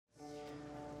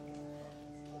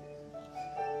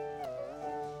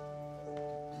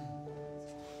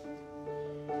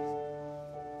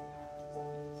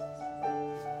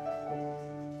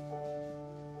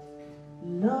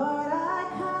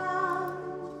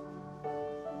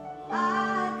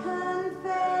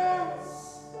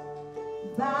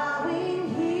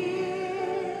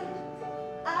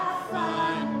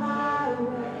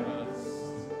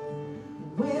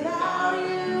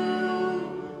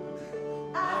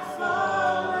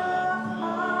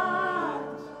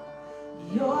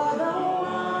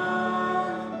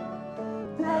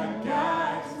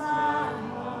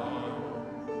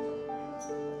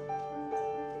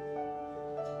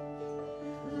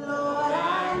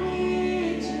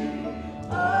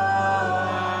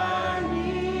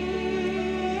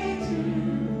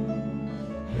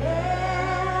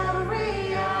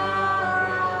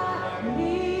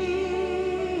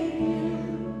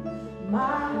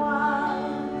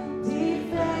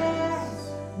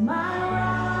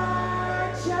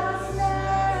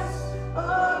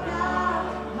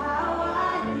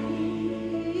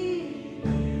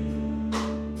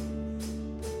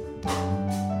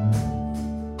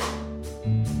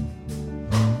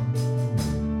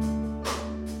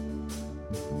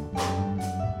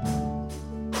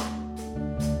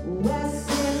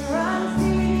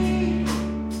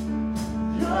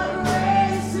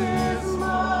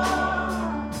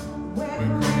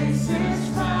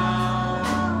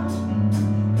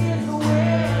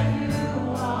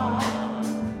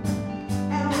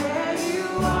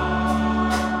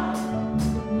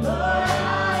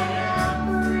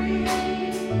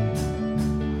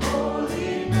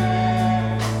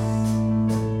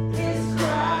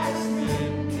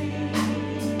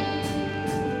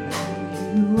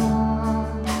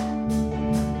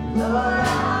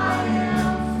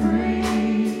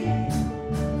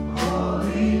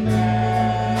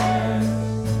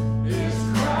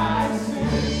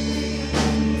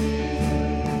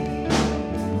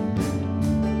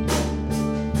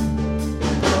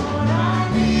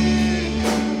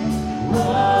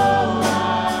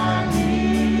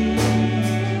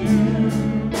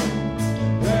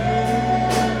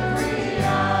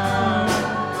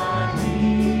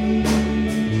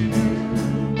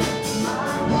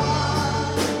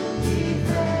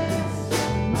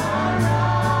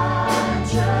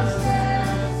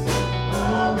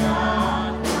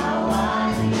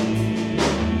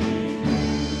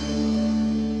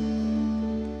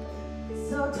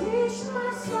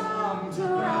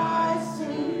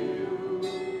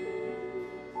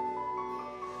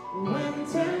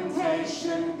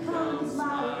temptation comes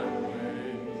my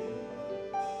way,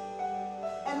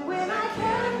 and when I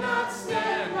cannot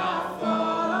stand, I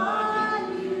fall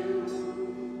on you.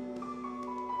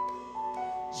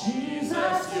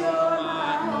 Jesus, you're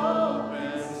my hope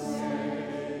and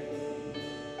stay.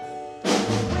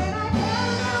 When I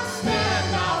cannot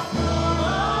stand, I fall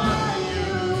on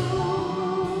you.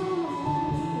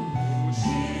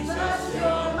 Jesus,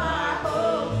 you're my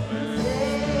hope and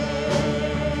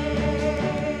stay.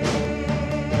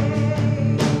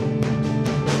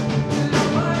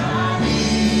 Lord, I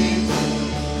need you.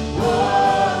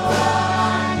 Oh, I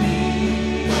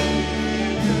need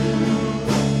you.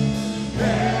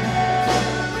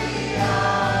 Every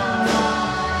hour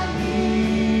I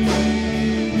need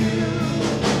you.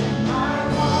 My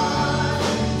one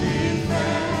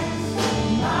defense,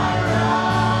 my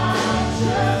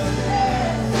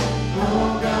righteousness.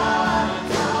 Oh God,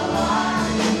 how I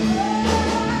need you.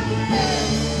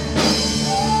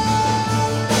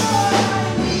 I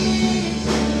need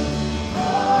you.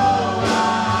 Oh, I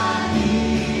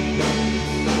need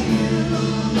you.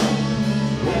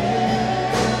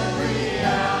 Every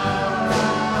hour I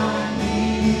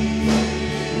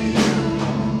need you.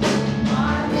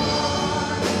 My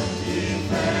one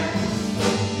defense,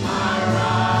 my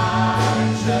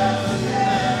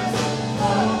righteousness.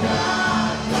 Oh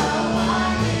God, how I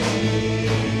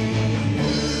need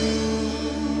you.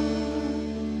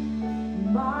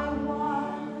 My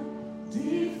one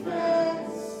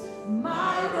defense,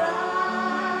 my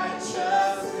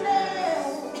righteousness.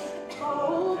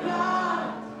 Oh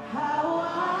God, how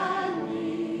I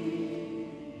need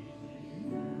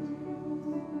you.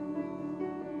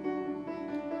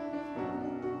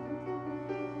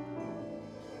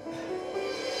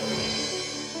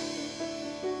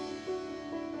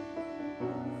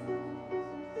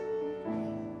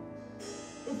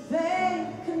 If faith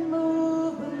can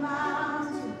move the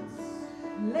mountains,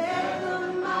 let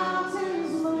the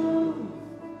mountains move.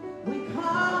 We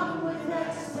come with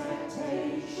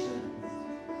expectations,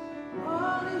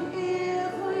 only here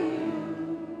for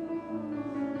you.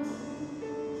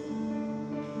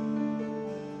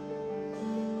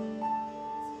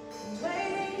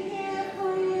 Waiting here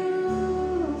for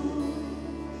you.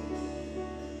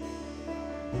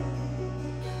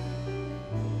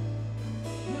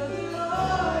 You're the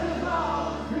Lord of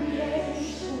all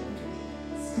creation.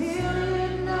 Still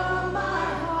you know my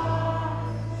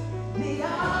heart, the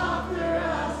author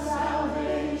of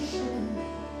salvation.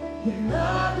 You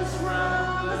loved us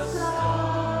from the start.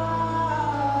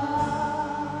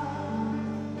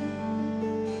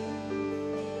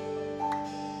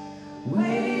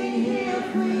 Waiting here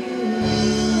for you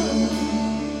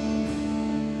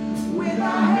with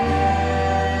our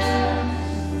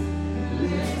hands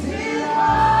lifted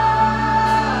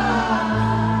high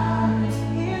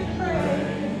in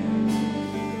praise,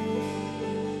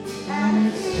 and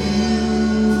it's you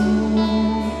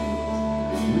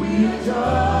we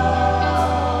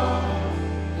adore,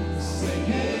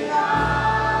 singing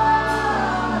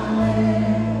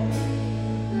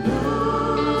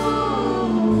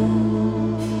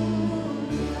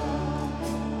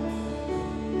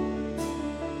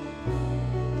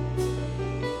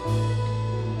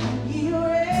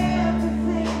You're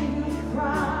everything you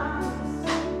promised.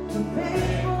 The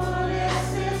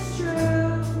faithfulness is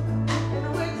true,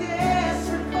 and we're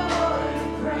desperate for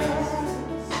your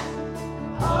presence.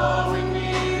 All we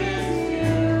need is you.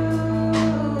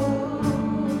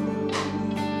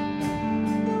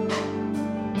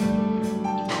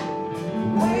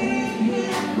 Waiting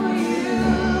here for you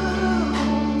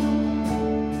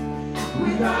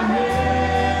with our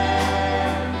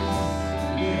hands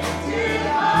lifted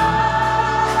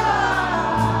high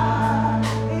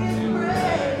in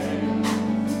praise.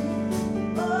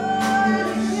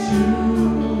 Oh, it's you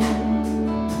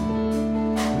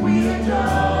we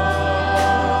adore,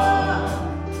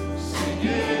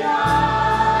 singing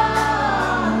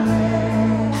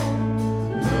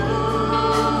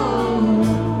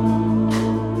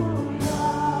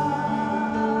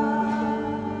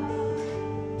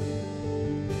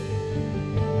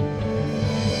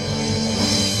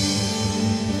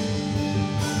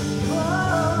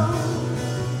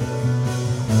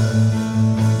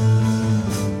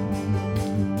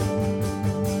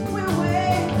We're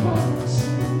waiting for you.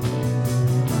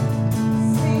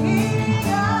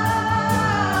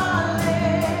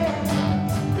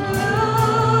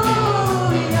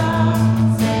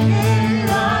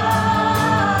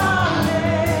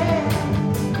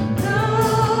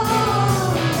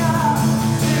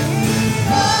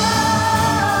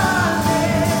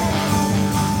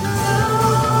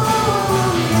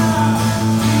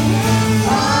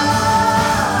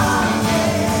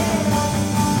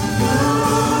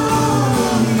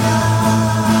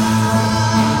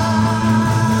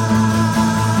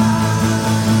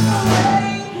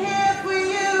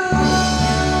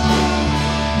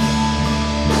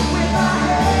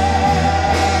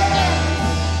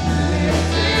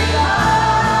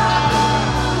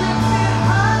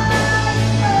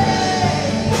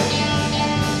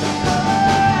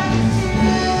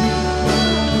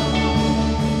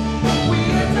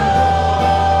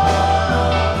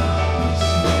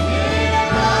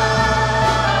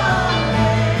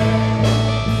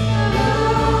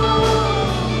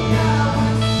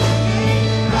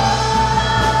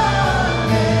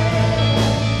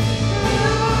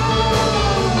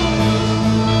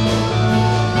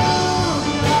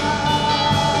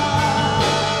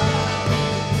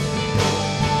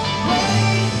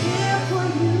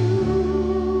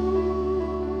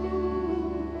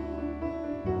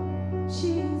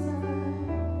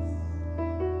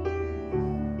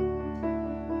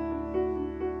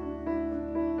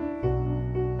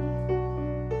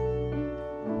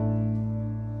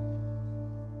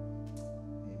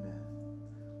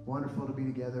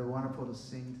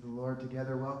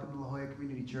 welcome to La Jolla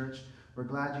Community Church. We're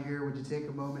glad you're here. Would you take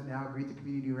a moment now, greet the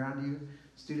community around you.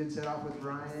 Students, head off with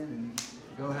Ryan and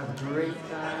go have a great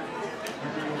time.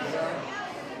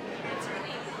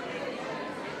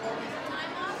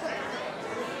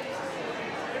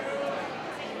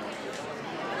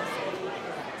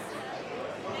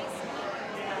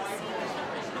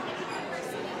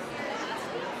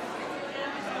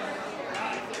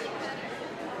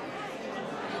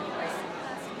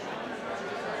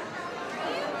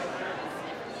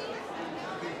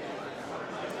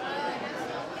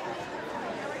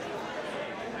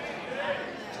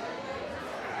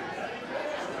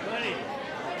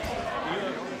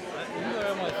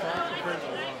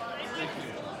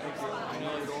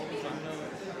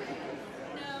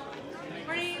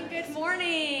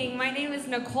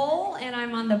 Nicole, and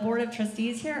I'm on the board of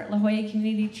trustees here at La Jolla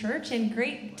Community Church, and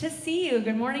great to see you.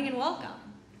 Good morning and welcome.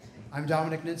 I'm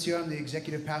Dominic Nuncio. I'm the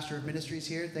executive pastor of ministries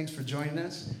here. Thanks for joining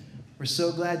us. We're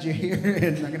so glad you're here,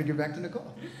 and I'm going to give back to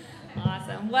Nicole.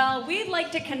 Awesome. Well, we'd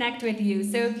like to connect with you.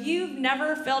 So if you've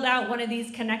never filled out one of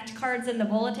these connect cards in the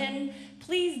bulletin,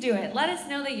 please do it. Let us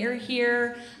know that you're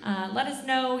here. Let us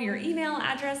know your email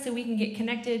address so we can get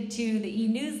connected to the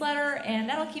e-newsletter, and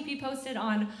that'll keep you posted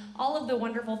on all of the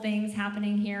wonderful things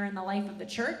happening here in the life of the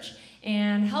church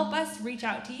and help us reach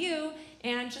out to you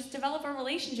and just develop a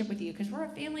relationship with you because we're a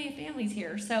family of families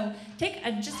here. So take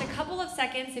just a couple of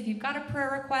seconds. If you've got a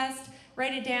prayer request,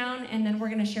 write it down, and then we're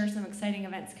going to share some exciting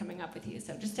events coming up with you.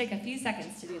 So just take a few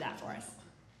seconds to do that for us.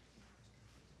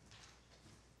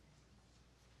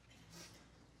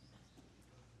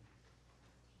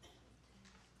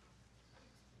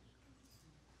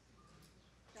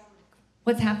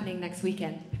 What's happening next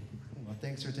weekend? Well,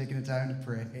 thanks for taking the time to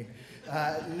pray.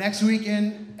 Next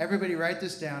weekend, everybody write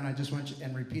this down. I just want you,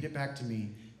 and repeat it back to me.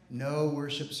 No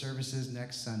worship services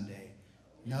next Sunday.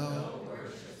 No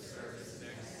worship services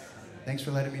next Sunday. Thanks for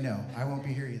letting me know. I won't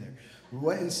be here either.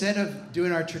 Instead of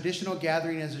doing our traditional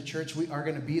gathering as a church, we are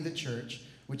going to be the church,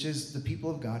 which is the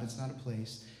people of God. It's not a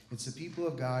place. It's the people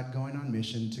of God going on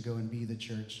mission to go and be the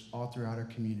church all throughout our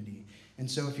community. And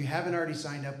so if you haven't already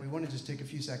signed up, we want to just take a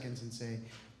few seconds and say,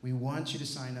 we want you to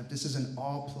sign up. This is an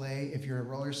all-play. If you're a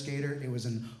roller skater, it was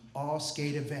an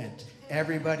all-skate event.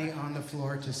 Everybody on the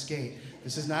floor to skate.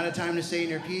 This is not a time to stay in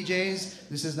your PJs.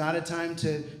 This is not a time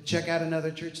to check out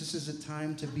another church. This is a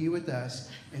time to be with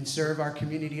us and serve our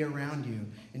community around you.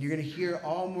 And you're going to hear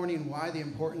all morning why the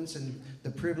importance and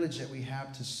the privilege that we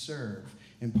have to serve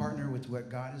and partner with what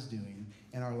God is doing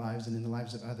in our lives and in the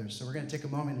lives of others. So we're going to take a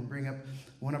moment and bring up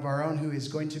one of our own who is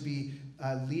going to be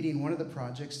leading one of the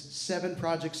projects, 7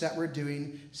 projects that we're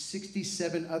doing,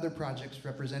 67 other projects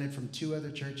represented from 2 other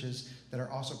churches that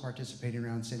are also participating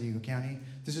around San Diego County.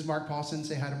 This is Mark Paulson.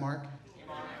 Say hi to Mark.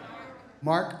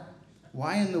 Mark,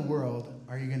 why in the world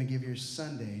are you going to give your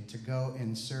Sunday to go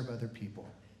and serve other people?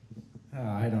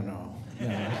 I don't know. No,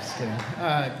 I'm just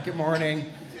kidding. Good morning.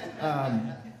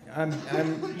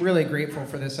 I'm really grateful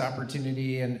for this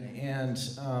opportunity, and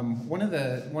one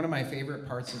of my favorite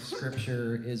parts of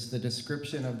Scripture is the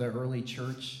description of the early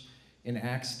church in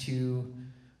Acts 2,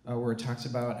 where it talks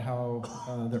about how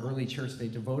the early church, they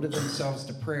devoted themselves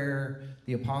to prayer,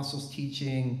 the apostles'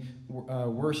 teaching,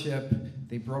 worship.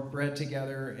 They broke bread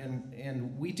together,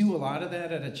 and we do a lot of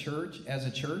that at a church, as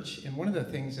a church. And one of the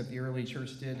things that the early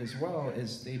church did as well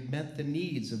is they met the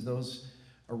needs of those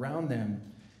around them.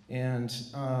 And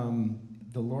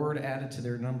the Lord added to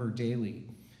their number daily.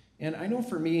 And I know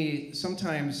for me,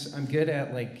 sometimes I'm good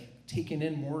at taking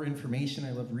in more information.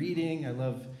 I love reading. I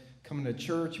love coming to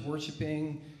church,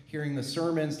 worshiping, hearing the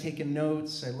sermons, taking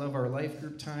notes. I love our life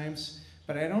group times.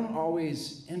 But I don't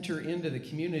always enter into the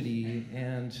community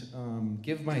and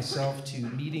give myself to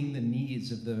meeting the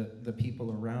needs of the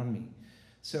people around me.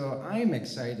 So I'm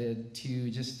excited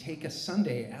to just take a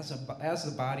Sunday as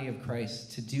the body of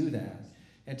Christ to do that.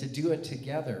 And to do it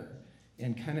together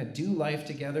and kind of do life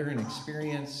together and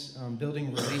experience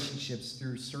building relationships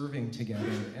through serving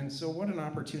together. And so what an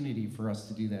opportunity for us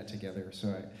to do that together.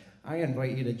 So I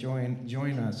invite you to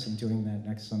join us in doing that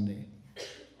next Sunday.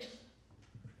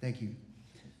 Thank you.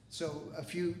 So a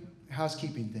few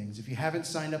housekeeping things. If you haven't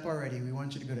signed up already, we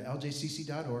want you to go to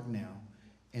ljcc.org now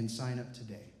and sign up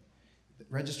today.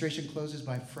 Registration closes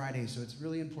by Friday, so it's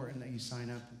really important that you sign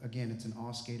up. Again, it's an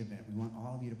all-skate event. We want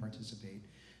all of you to participate,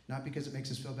 not because it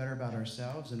makes us feel better about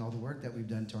ourselves and all the work that we've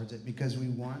done towards it, because we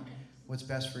want what's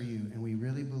best for you, and we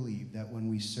really believe that when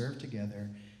we serve together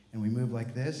and we move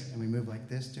like this and we move like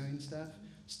this doing stuff,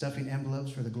 stuffing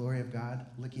envelopes for the glory of God,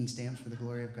 licking stamps for the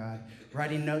glory of God,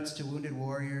 writing notes to wounded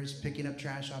warriors, picking up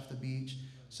trash off the beach,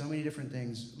 so many different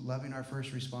things, loving our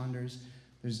first responders.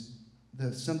 There's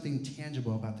something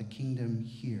tangible about the kingdom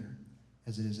here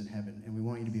as it is in heaven, and we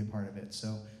want you to be a part of it.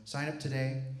 So sign up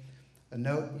today. A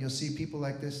note, you'll see people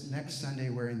like this next Sunday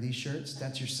wearing these shirts.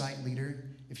 That's your site leader.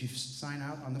 If you sign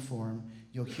out on the form,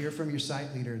 you'll hear from your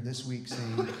site leader this week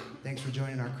saying, thanks for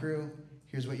joining our crew.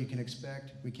 Here's what you can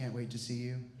expect. We can't wait to see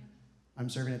you. I'm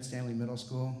serving at Stanley Middle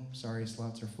School. Sorry,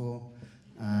 slots are full.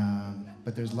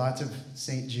 But there's lots of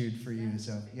St. Jude for you.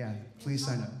 So, yeah, please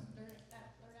sign up.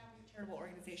 Charitable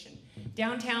organization.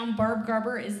 Downtown, Barb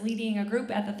Garber is leading a group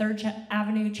at the Third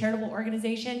Avenue Charitable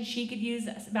Organization. She could use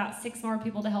about 6 more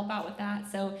people to help out with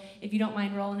that. So if you don't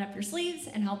mind rolling up your sleeves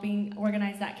and helping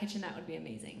organize that kitchen, that would be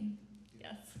amazing.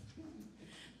 Yes.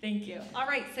 Thank you. All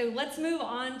right, so let's move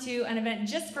on to an event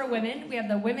just for women. We have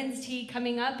the Women's Tea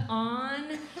coming up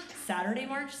on Saturday,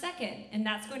 March 2nd, and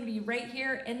that's going to be right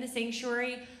here in the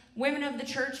sanctuary. Women of the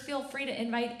church, feel free to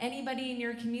invite anybody in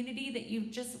your community that you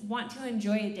just want to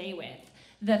enjoy a day with.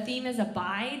 The theme is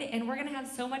Abide, and we're going to have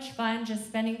so much fun just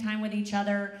spending time with each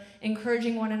other,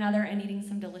 encouraging one another, and eating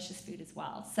some delicious food as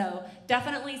well. So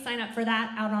definitely sign up for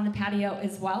that out on the patio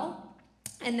as well.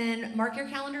 And then mark your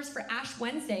calendars for Ash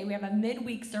Wednesday. We have a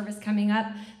midweek service coming up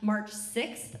March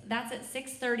 6th. That's at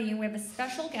 6:30, and we have a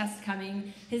special guest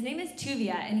coming. His name is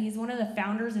Tuvia, and he's one of the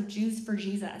founders of Jews for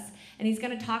Jesus. And he's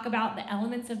going to talk about the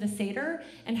elements of the Seder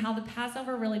and how the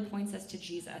Passover really points us to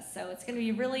Jesus. So it's going to be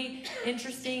a really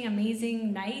interesting,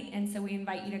 amazing night, and so we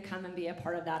invite you to come and be a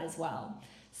part of that as well.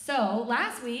 So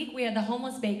last week we had the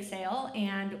homeless bake sale,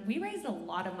 and we raised a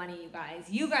lot of money, you guys.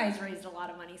 You guys raised a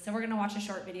lot of money. So we're going to watch a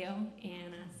short video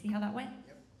and see how that went.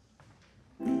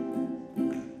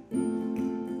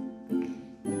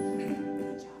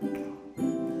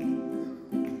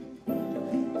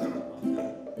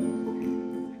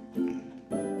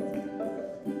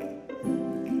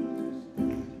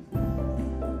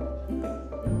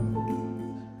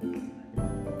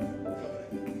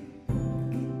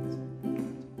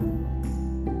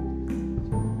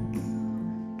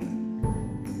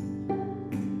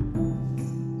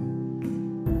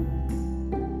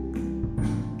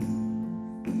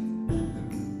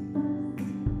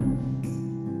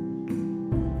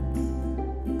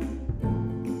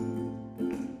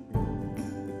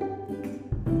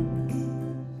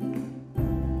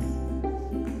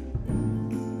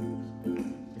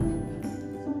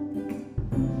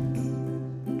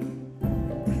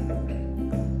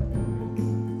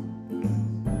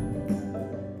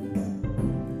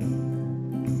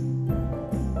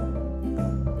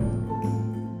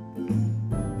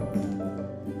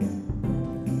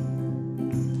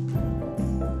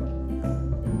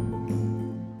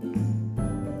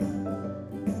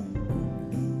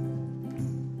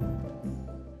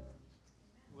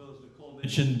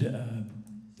 Mentioned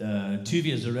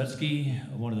Tuvia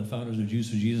Zaretsky, one of the founders of Jews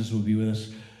for Jesus, will be with us.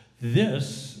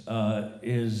 This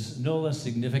is no less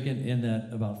significant in that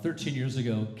about 13 years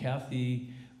ago,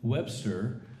 Kathy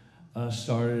Webster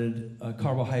started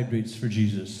Carbohydrates for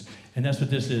Jesus, and that's what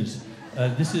this is.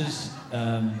 This is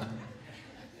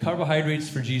Carbohydrates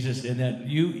for Jesus, in that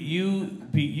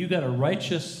you got a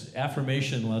righteous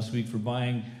affirmation last week for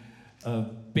buying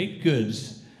baked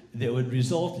goods that would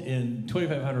result in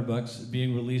 $2,500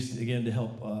 being released again to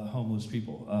help homeless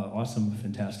people. Awesome,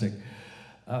 fantastic.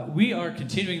 We are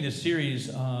continuing this series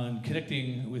on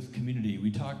connecting with community. We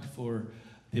talked for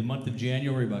the month of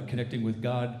January about connecting with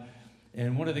God,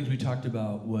 and one of the things we talked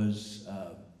about was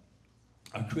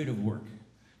our creative work.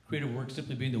 Creative work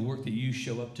simply being the work that you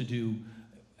show up to do,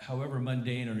 however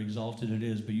mundane or exalted it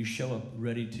is, but you show up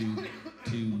ready to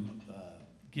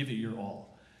give it your all.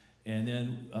 And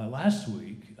then last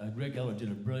week, Greg Eller did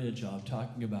a brilliant job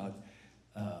talking about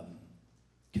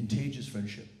contagious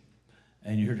friendship.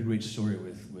 And you heard a great story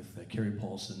with Carrie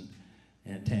Paulson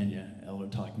and Tanya Eller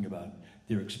talking about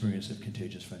their experience of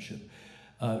contagious friendship.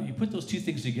 You put those two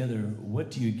things together, what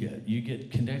do you get? You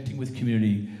get connecting with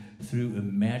community through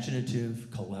imaginative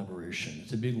collaboration.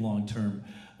 It's a big, long term,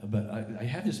 but I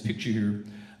have this picture here,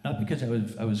 not because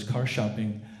I was car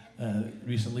shopping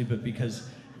recently, but because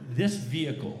this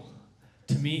vehicle,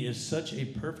 to me, is such a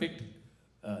perfect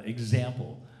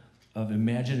example of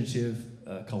imaginative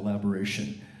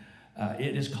collaboration.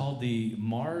 It is called the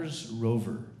Mars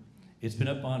Rover. It's been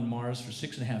up on Mars for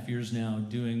 6.5 years now,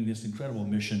 doing this incredible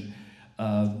mission.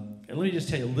 And let me just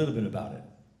tell you a little bit about it.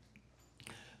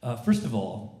 First of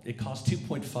all, it costs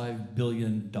 $2.5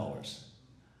 billion.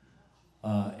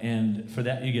 And for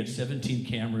that, you get 17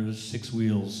 cameras, 6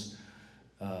 wheels,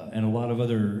 and a lot of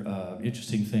other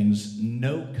interesting things.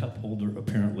 No cup holder,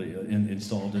 apparently,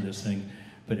 installed in this thing,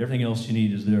 but everything else you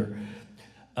need is there.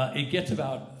 It gets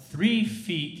about 3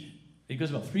 feet, it goes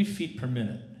about 3 feet per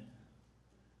minute.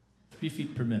 3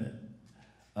 feet per minute.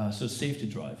 so it's safe to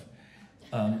drive.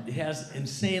 It has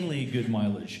insanely good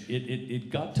mileage.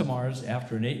 It got to Mars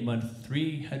after an 8-month,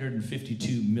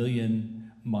 352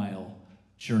 million mile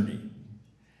journey.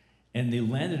 And they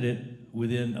landed it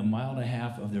within 1.5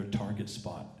 miles of their target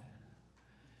spot.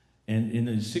 And in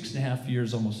the 6.5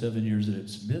 years, almost 7 years that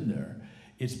it's been there,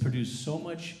 it's produced so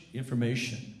much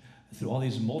information through all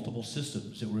these multiple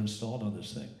systems that were installed on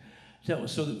this thing.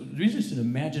 So the reason it's an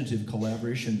imaginative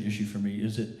collaboration issue for me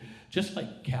is that just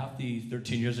like Kathy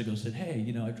 13 years ago said, hey,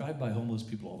 I drive by homeless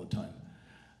people all the time.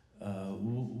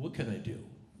 What could I do?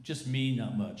 Just me,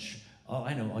 not much.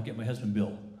 I know, I'll get my husband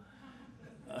Bill.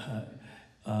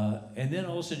 And then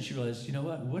all of a sudden she realized, you know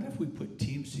what if we put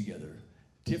teams together,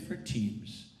 different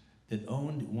teams that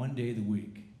owned one day of the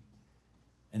week,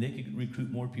 and they could recruit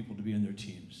more people to be on their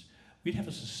teams. We'd have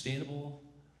a sustainable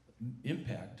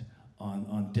impact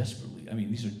on desperately,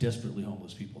 these are desperately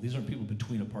homeless people. These aren't people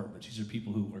between apartments. These are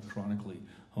people who are chronically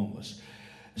homeless.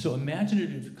 So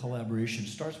imaginative collaboration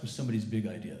starts with somebody's big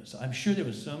ideas. I'm sure there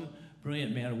was some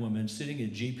brilliant man or woman sitting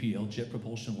at JPL, Jet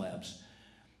Propulsion Labs,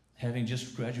 having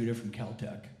just graduated from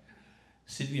Caltech,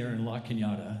 sitting there in La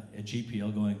Cañada at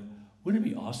JPL going, wouldn't it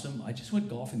be awesome? I just went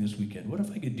golfing this weekend. What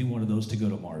if I could do one of those to go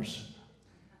to Mars?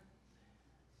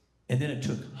 And then it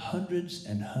took hundreds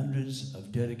and hundreds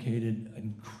of dedicated,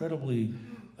 incredibly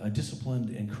disciplined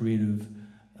and creative,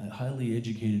 highly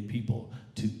educated people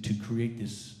to create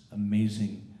this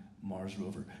amazing Mars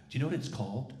rover. Do you know what it's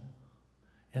called?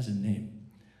 It has a name,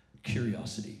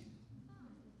 Curiosity.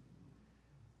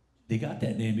 They got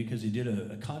that name because they did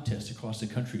a contest across the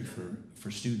country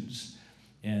for students.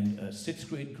 And a 6th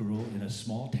grade girl in a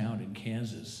small town in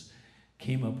Kansas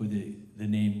came up with the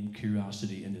name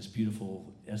Curiosity in this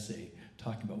beautiful essay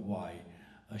talking about why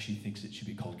she thinks it should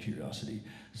be called Curiosity.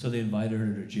 So they invited her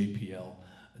to JPL.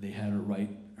 They had her write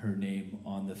her name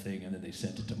on the thing, and then they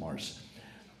sent it to Mars.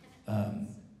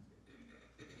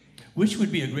 Which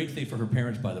would be a great thing for her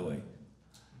parents, by the way.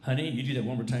 Honey, you do that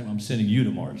one more time, I'm sending you to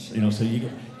Mars. So you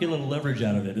get a little leverage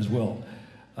out of it as well.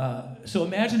 So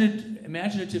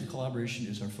imaginative collaboration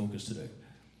is our focus today.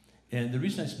 And the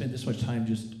reason I spend this much time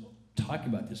just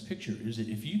talking about this picture is that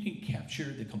if you can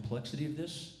capture the complexity of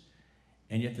this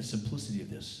and yet the simplicity of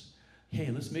this,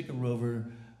 hey, let's make a rover,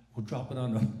 we'll drop it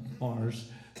on Mars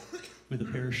with a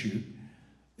parachute.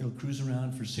 It'll cruise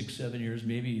around for 6-7 years,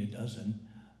 maybe a dozen.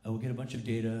 We'll get a bunch of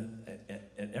data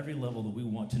at every level that we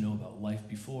want to know about life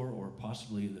before or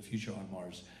possibly the future on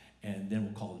Mars, and then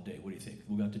we'll call it a day. What do you think?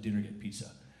 We'll go out to dinner, get pizza.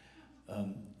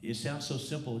 It sounds so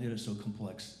simple, yet it's so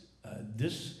complex.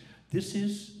 This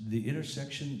is the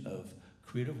intersection of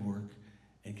creative work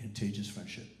and contagious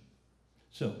friendship.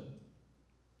 So,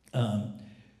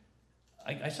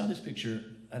 I saw this picture,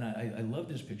 and I love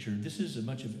this picture. This is a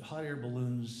bunch of hot air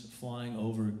balloons flying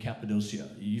over Cappadocia.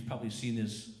 You've probably seen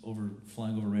this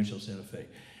flying over Rancho Santa Fe.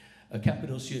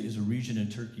 Cappadocia is a region in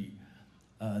Turkey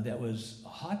that was a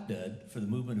hotbed for the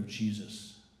movement of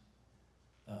Jesus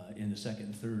in the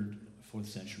 2nd, 3rd, 4th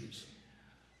centuries.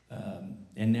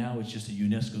 And now it's just a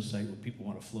UNESCO site where people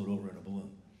want to float over in a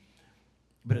balloon.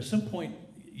 But at some point,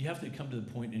 you have to come to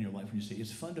the point in your life when you say,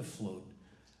 it's fun to float,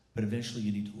 but eventually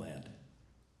you need to land.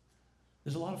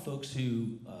 There's a lot of folks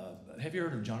who, have you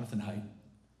heard of Jonathan Haidt?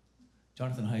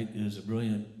 Jonathan Haidt is a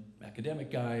brilliant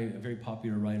academic guy, a very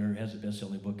popular writer, has a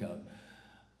best-selling book out.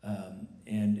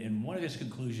 And one of his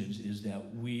conclusions is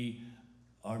that we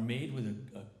are made with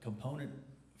a component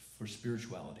for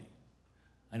spirituality.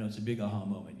 I know it's a big aha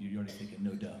moment. You're already thinking,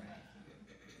 no doubt.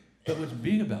 But what's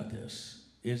big about this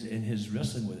is, and his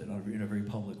wrestling with it in a very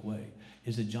public way,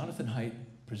 is that Jonathan Haidt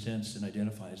presents and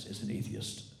identifies as an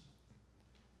atheist.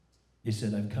 He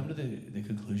said, I've come to the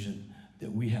conclusion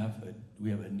that we have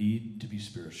a need to be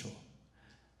spiritual.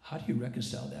 How do you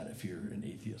reconcile that if you're an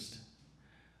atheist?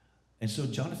 And so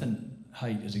Jonathan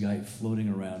Haidt is a guy floating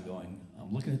around going,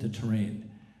 I'm looking at the terrain.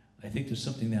 I think there's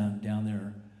something down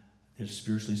there that's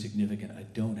spiritually significant. I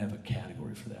don't have a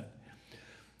category for that.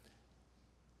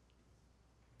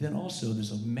 Then also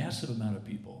there's a massive amount of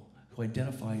people who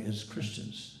identify as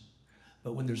Christians,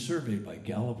 but when they're surveyed by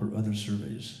Gallup or other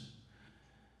surveys,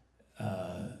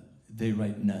 they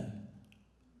write none.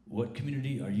 What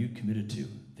community are you committed to?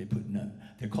 They put none.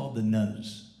 They're called the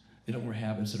nuns. They don't wear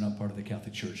habits. They're not part of the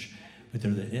Catholic Church, but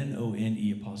they're the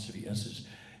N-O-N-E''S's.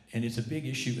 And it's a big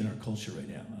issue in our culture right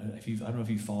now. I don't know if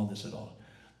you follow this at all.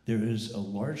 There is a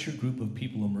larger group of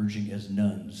people emerging as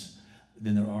nuns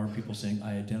than there are people saying,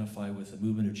 I identify with the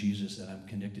movement of Jesus and I'm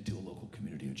connected to a local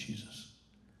community of Jesus.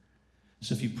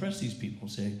 So if you press these people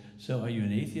and say, so are you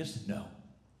an atheist? No. Are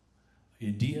you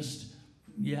a deist?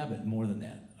 Yeah, but more than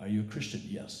that. Are you a Christian?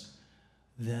 Yes.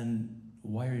 Then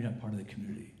why are you not part of the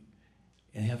community?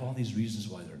 and have all these reasons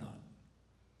why they're not.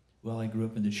 Well, I grew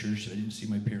up in the church, and I didn't see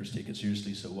my parents take it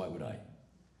seriously, so why would I?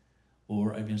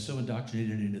 Or I've been so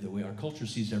indoctrinated into the way our culture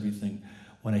sees everything.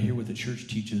 When I hear what the church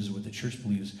teaches, what the church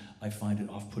believes, I find it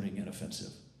off-putting and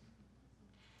offensive.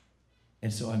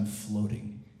 And so I'm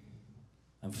floating.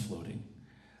 I'm floating.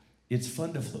 It's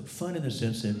fun to float. Fun in the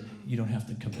sense that you don't have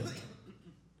to commit.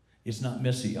 It's not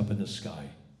messy up in the sky.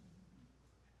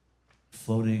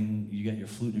 Floating, you got your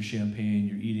flute of champagne,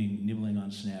 you're eating, nibbling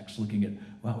on snacks, looking at,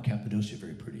 wow, Cappadocia,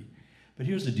 very pretty. But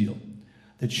here's the deal.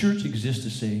 The church exists to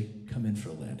say, come in for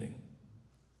a landing.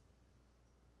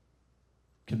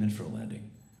 Come in for a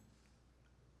landing.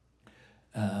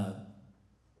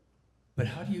 But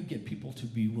how do you get people to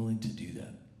be willing to do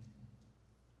that?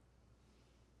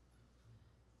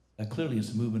 Clearly,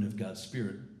 it's a movement of God's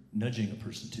Spirit nudging a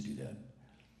person to do that.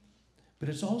 But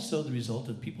it's also the result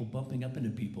of people bumping up into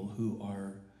people who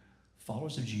are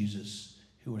followers of Jesus,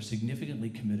 who are significantly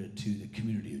committed to the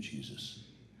community of Jesus.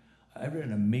 I read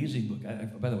an amazing book.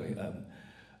 By the way,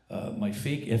 my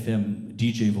fake FM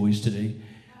DJ voice today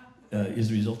is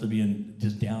the result of being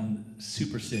just down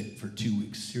super sick for 2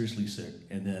 weeks, seriously sick.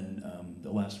 And then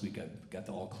the last week I got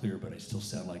the all clear, but I still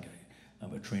sound like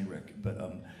I'm a train wreck. But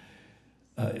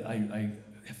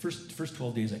first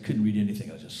 12 days I couldn't read anything.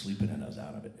 I was just sleeping and I was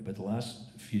out of it. But the last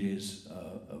few days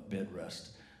of bed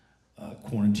rest,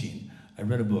 quarantine, I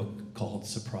read a book called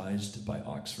Surprised by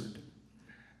Oxford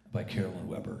by Carolyn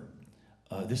Weber.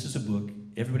 This is a book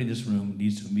everybody in this room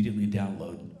needs to immediately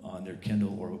download on their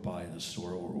Kindle or buy in the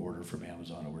store or order from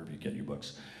Amazon or wherever you get your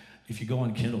books. If you go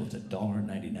on Kindle, it's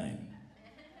 $1.99.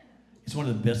 It's one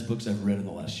of the best books I've read in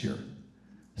the last year.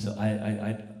 So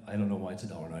I don't know why it's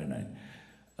 $1.99.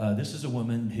 This is a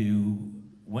woman who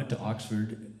went to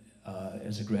Oxford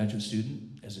as a graduate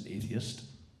student, as an atheist.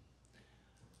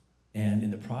 And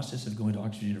in the process of going to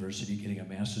Oxford University, getting a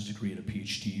master's degree and a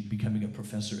PhD, becoming a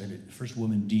professor and the first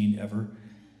woman dean ever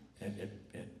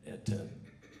at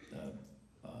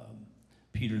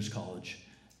Peter's College,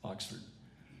 Oxford,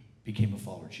 became a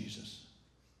follower of Jesus.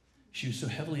 She was so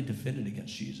heavily defended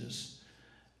against Jesus,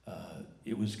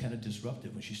 it was kind of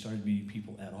disruptive when she started meeting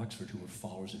people at Oxford who were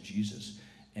followers of Jesus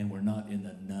and were not in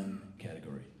the nun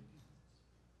category.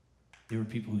 There were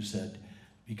people who said,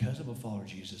 because I'm a follower of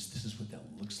Jesus, this is what that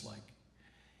looks like.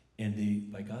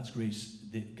 And by God's grace,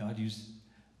 God used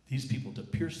these people to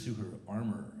pierce through her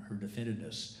armor, her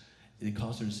defendedness. They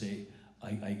caused her to say,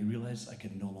 I realize I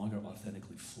can no longer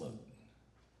authentically float.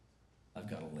 I've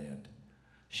got to land.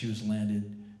 She was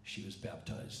landed, she was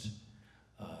baptized.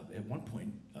 At one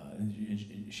point,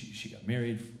 she got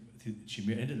married. She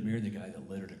ended up marrying the guy that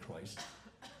led her to Christ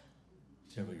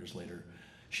several years later.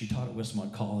 She taught at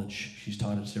Westmont College. She's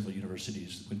taught at several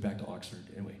universities, went back to Oxford.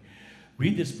 Anyway,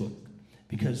 read this book,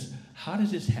 because how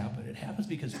does this happen? It happens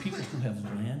because people who have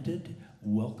landed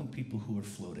welcome people who are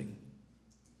floating.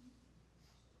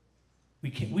 We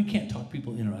can't talk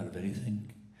people in or out of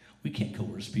anything. We can't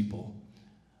coerce people.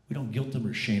 We don't guilt them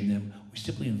or shame them. We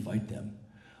simply invite them.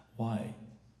 Why?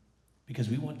 Because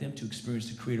we want them to experience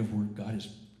the creative work God has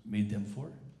made them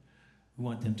for. We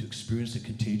want them to experience the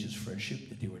contagious friendship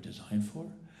that they were designed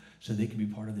for, so they can be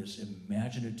part of this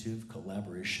imaginative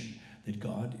collaboration that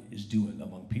God is doing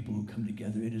among people who come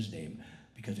together in his name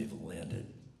because they've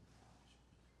landed.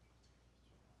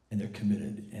 And they're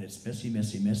committed. And it's messy,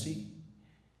 messy, messy,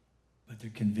 but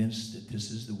they're convinced that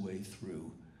this is the way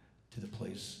through to the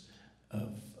place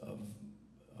of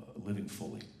living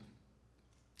fully.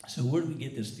 So where do we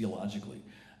get this theologically?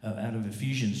 Out of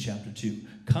Ephesians chapter 2.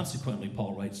 Consequently,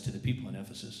 Paul writes to the people in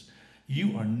Ephesus,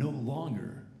 you are no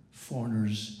longer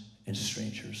foreigners and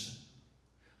strangers.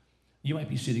 You might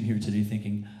be sitting here today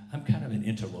thinking, I'm kind of an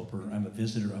interloper, I'm a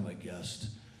visitor, I'm a guest.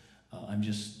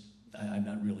 I'm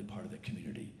not really part of the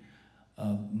community.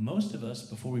 Most of us,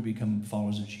 before we become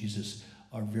followers of Jesus,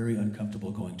 are very uncomfortable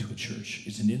going to a church.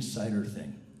 It's an insider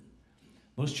thing.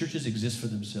 Most churches exist for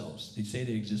themselves. They say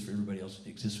they exist for everybody else, they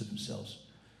exist for themselves.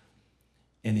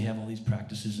 And they have all these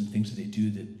practices and things that they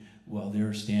do that while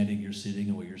they're standing, you're sitting,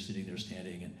 and while you're sitting, they're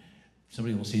standing, and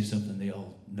somebody will say something, they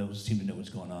all seem to know what's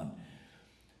going on.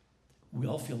 We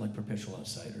all feel like perpetual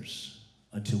outsiders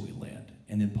until we land.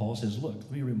 And then Paul says, look,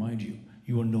 let me remind you,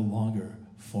 you are no longer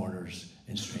foreigners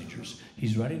and strangers.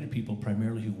 He's writing to people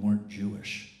primarily who weren't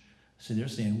Jewish. So they're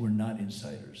saying, we're not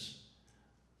insiders.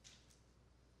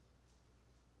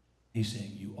 He's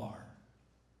saying, you are.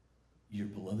 You're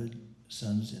beloved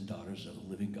sons and daughters of the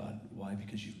living God. Why?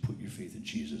 Because you've put your faith in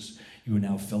Jesus. You are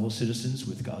now fellow citizens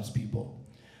with God's people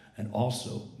and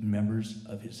also members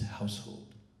of his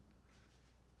household.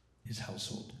 His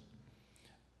household.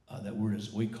 That word is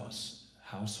oikos.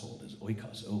 Household is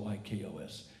oikos,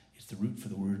 O-I-K-O-S. It's the root for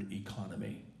the word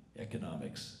economy,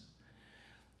 economics.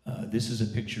 This is a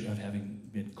picture of having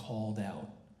been called out.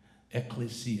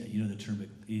 Ecclesia, you know the term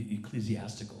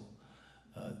ecclesiastical,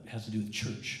 has to do with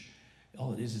church.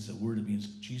 All it is a word that means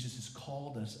Jesus has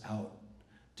called us out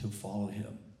to follow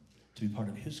him, to be part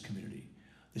of his community.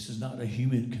 This is not a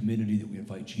human community that we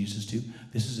invite Jesus to.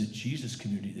 This is a Jesus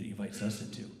community that he invites us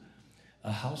into,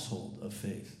 a household of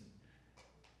faith.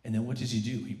 And then what does he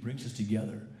do? He brings us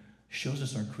together, shows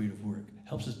us our creative work,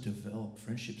 helps us develop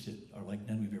friendships that are like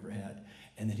none we've ever had,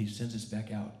 and then he sends us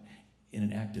back out in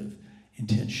an act of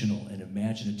intentional and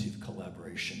imaginative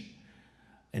collaboration.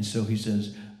 And so he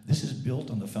says, this is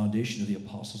built on the foundation of the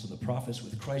apostles and the prophets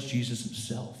with Christ Jesus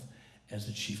himself as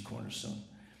the chief cornerstone.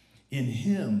 In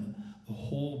him, the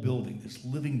whole building, this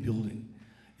living building,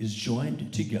 is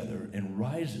joined together and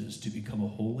rises to become a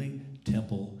holy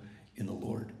temple in the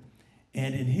Lord.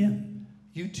 And in him,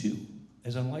 you too,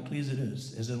 as unlikely as it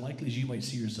is, as unlikely as you might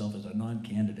see yourself as a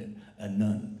non-candidate, a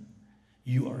nun,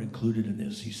 you are included in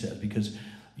this, he says, because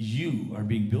you are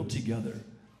being built together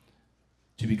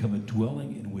to become a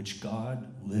dwelling in which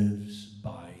God lives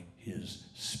by his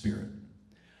Spirit.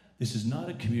 This is not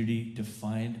a community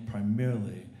defined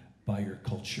primarily by your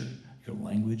culture, your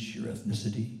language, your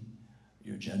ethnicity,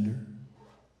 your gender,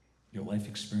 your life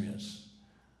experience.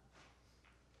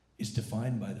 It's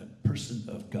defined by the person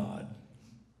of God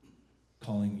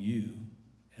calling you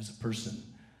as a person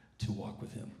to walk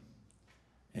with him.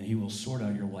 And he will sort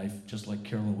out your life just like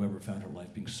Carolyn Weber found her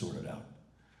life being sorted out.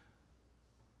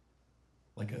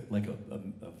 Like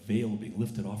a veil being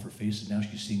lifted off her face, and now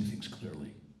she's seeing things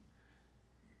clearly.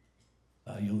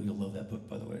 You'll love that book,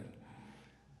 by the way.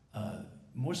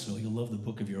 More so, you'll love the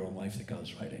book of your own life that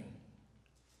God's writing.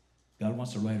 God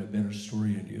wants to write a better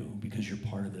story in you because you're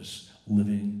part of this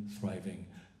living, thriving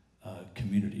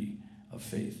community of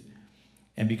faith.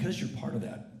 And because you're part of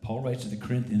that, Paul writes to the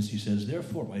Corinthians, he says,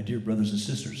 therefore, my dear brothers and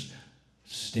sisters,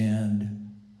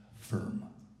 stand firm.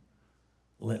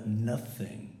 Let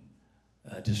nothing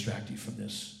distract you from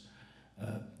this.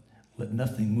 Let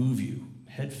nothing move you,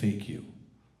 head fake you,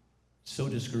 so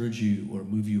discourage you or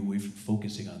move you away from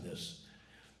focusing on this.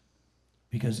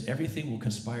 Because everything will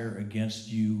conspire against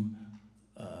you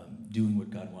doing what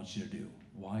God wants you to do.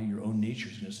 Why? Your own nature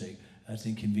is going to say, that's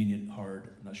inconvenient, hard,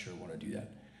 I'm not sure I want to do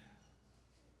that.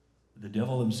 The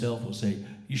devil himself will say,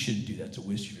 you shouldn't do that, it's a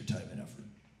waste of your time and effort.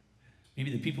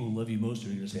 Maybe the people who love you most are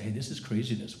going to say, hey, this is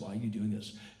craziness, why are you doing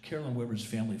this? Carolyn Weber's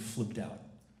family flipped out.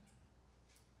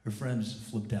 Her friends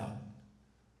flipped out.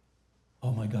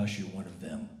 Oh my gosh, you're one of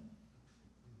them.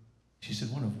 She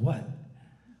said, one of what?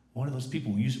 One of those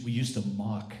people we used to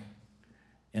mock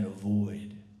and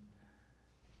avoid.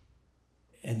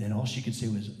 And then all she could say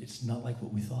was, it's not like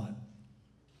what we thought.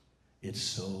 It's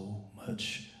so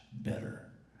much better.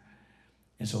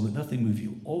 And so let nothing move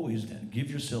you. Always then,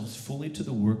 give yourselves fully to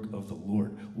the work of the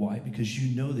Lord. Why? Because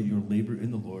you know that your labor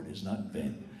in the Lord is not in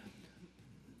vain.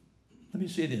 Let me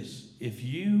say this. If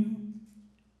you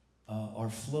are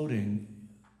floating,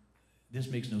 this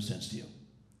makes no sense to you.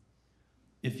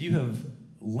 If you have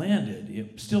landed,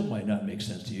 it still might not make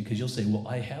sense to you because you'll say, well,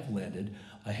 I have landed,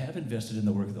 I have invested in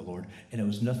the work of the Lord, and it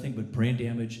was nothing but brain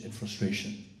damage and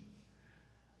frustration.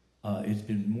 It's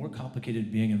been more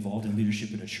complicated being involved in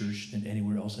leadership in a church than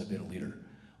anywhere else I've been a leader.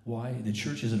 Why? The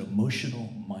church is an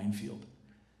emotional minefield.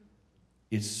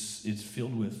 It's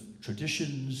filled with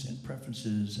traditions and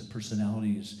preferences and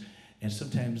personalities, and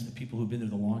sometimes the people who've been there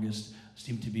the longest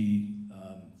seem to be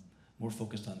more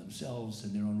focused on themselves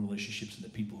and their own relationships than the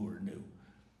people who are new.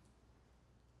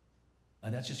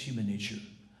 And that's just human nature.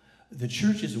 The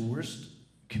church is the worst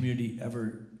community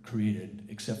ever created,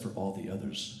 except for all the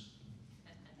others.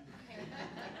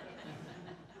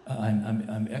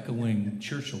 I'm echoing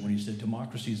Churchill when he said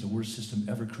democracy is the worst system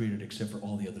ever created except for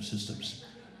all the other systems.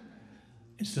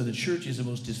 And so the church is the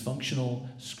most dysfunctional,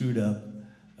 screwed up,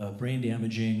 brain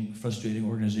damaging, frustrating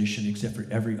organization except for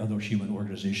every other human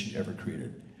organization ever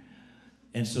created.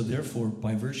 And so therefore,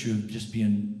 by virtue of just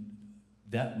being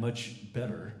that much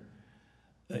better,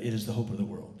 it is the hope of the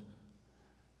world.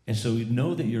 And so you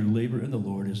know that your labor in the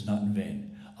Lord is not in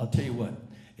vain. I'll tell you what,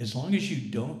 as long as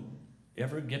you don't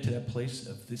ever get to that place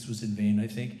of this was in vain, I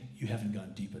think you haven't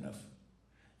gone deep enough.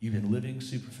 You've been living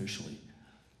superficially.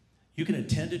 You can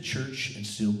attend a church and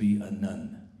still be a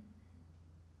nun.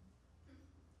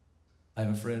 I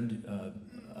have a friend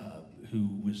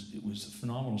who was a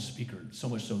phenomenal speaker, so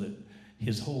much so that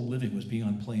his whole living was being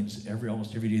on planes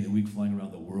almost every day of the week, flying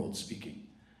around the world speaking.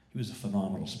 He was a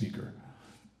phenomenal speaker.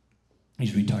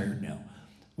 He's retired now,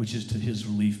 which is to his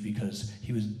relief because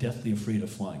he was deathly afraid of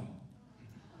flying.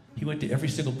 He went to every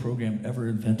single program ever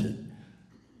invented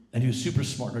And he was super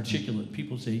smart and articulate.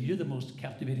 People say, you're the most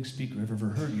captivating speaker I've ever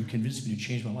heard. You convinced me to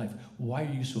change my life. Why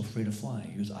are you so afraid of flying?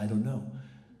 He goes, I don't know.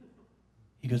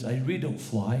 He goes, I really don't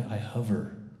fly, I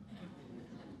hover.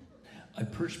 I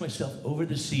perch myself over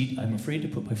the seat. I'm afraid to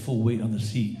put my full weight on the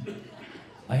seat.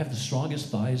 I have the strongest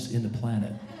thighs in the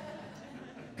planet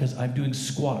because I'm doing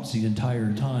squats the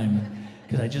entire time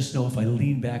because I just know if I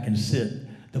lean back and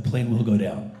sit, the plane will go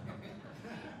down.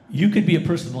 You could be a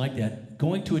person like that,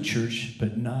 going to a church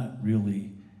but not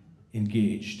really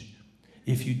engaged.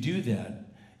 If you do that,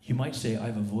 you might say,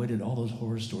 I've avoided all those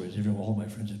horror stories all my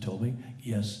friends have told me.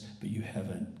 Yes, but you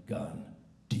haven't gone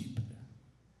deep.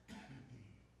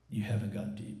 You haven't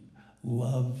gone deep.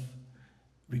 Love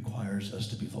requires us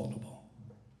to be vulnerable.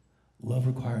 Love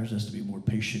requires us to be more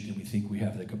patient than we think we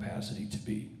have the capacity to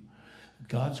be.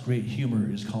 God's great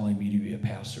humor is calling me to be a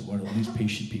pastor, one of the least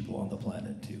patient people on the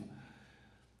planet, too.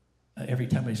 Every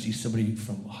time I see somebody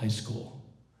from high school,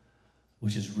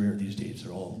 which is rare these days,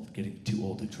 they're all getting too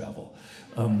old to travel.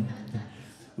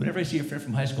 Whenever I see a friend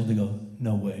from high school, they go,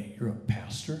 no way, you're a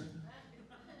pastor?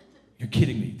 You're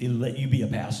kidding me. They let you be a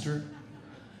pastor?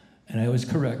 And I always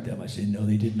correct them. I say, no,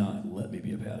 they did not let me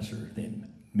be a pastor. They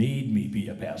made me be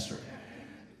a pastor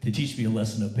to teach me a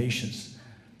lesson of patience.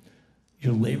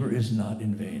 Your labor is not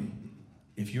in vain.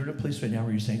 If you're in a place right now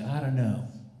where you're saying, I don't know,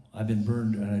 I've been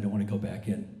burned and I don't want to go back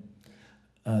in,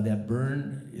 that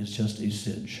burn is just a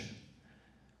singe.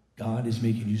 God is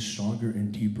making you stronger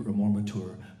and deeper and more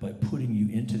mature by putting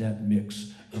you into that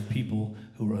mix of people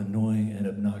who are annoying and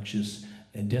obnoxious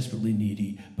and desperately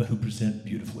needy, but who present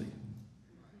beautifully.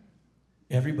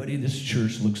 Everybody in this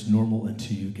church looks normal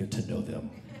until you get to know them.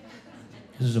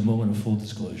 This is a moment of full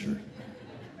disclosure.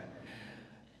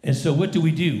 And so what do?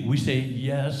 We say,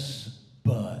 yes,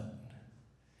 but.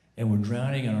 And we're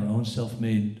drowning in our own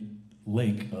self-made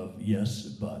lake of yes,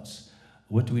 buts.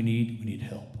 What do we need? We need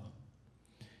help.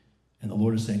 And the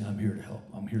Lord is saying, I'm here to help.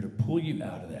 I'm here to pull you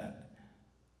out of that.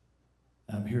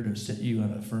 I'm here to set you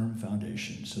on a firm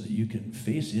foundation so that you can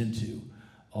face into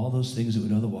all those things that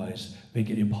would otherwise make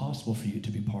it impossible for you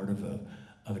to be part of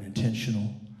an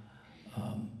intentional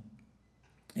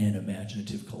and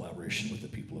imaginative collaboration with the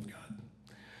people of God.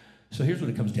 So here's what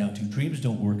it comes down to. Dreams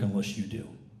don't work unless you do.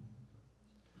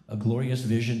 A glorious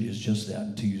vision is just that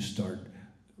until you start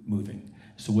moving.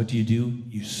 So what do?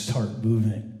 You start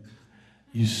moving.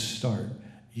 You start.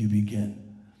 You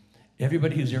begin.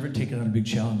 Everybody who's ever taken on a big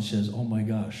challenge says, oh my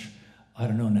gosh, I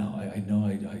don't know now. I know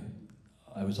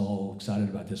I was all excited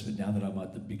about this, but now that I'm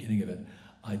at the beginning of it,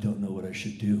 I don't know what I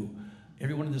should do.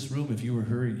 Everyone in this room, if you were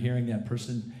hearing that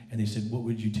person and they said, what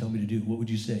would you tell me to do? What would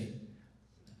you say?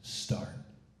 Start.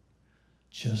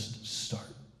 Just start.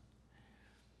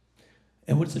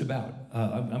 And what's it about?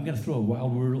 I'm going to throw a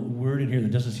wild word in here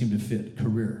that doesn't seem to fit.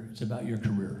 Career. It's about your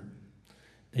career.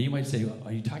 Now you might say,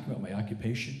 are you talking about my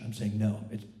occupation? I'm saying, no,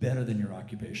 it's better than your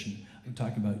occupation. I'm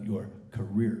talking about your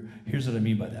career. Here's what I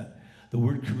mean by that. The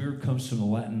word career comes from the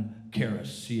Latin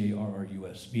carus,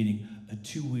 C-A-R-R-U-S, meaning a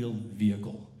two-wheeled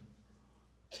vehicle.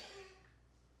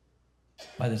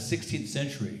 By the 16th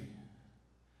century,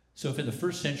 so if in the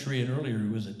first century and earlier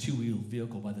it was a two-wheeled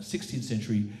vehicle, by the 16th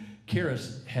century,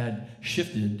 carus had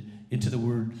shifted into the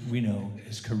word we know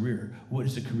as career. What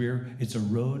is a career? It's a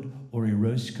road or a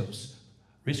racecourse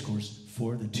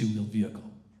for the two-wheeled vehicle.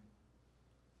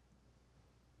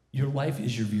 Your life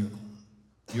is your vehicle.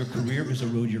 Your career is a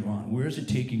road you're on. Where is it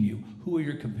taking you? Who are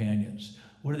your companions?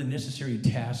 What are the necessary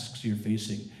tasks you're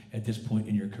facing at this point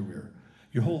in your career?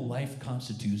 Your whole life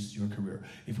constitutes your career.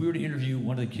 If we were to interview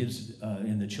one of the kids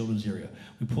in the children's area,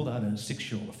 we pulled out a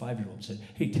 6-year-old, a 5-year-old, and said,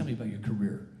 hey, tell me about your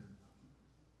career.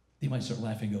 They might start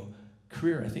laughing and go,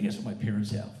 career, I think that's what my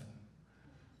parents have.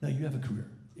 No, you have a career.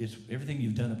 It's everything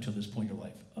you've done up till this point in your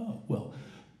life. Oh, well,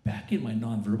 back in my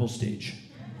nonverbal stage,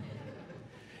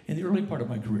 in the early part of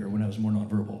my career when I was more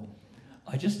nonverbal,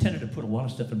 I just tended to put a lot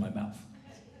of stuff in my mouth.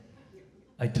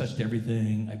 I touched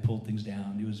everything, I pulled things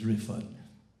down, it was really fun.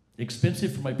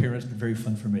 Expensive for my parents, but very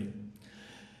fun for me.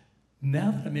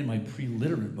 Now that I'm in my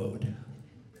pre-literate mode,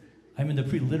 I'm in the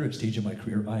pre-literate stage of my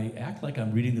career, I act like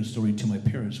I'm reading the story to my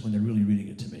parents when they're really reading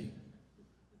it to me.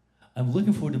 I'm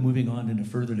looking forward to moving on into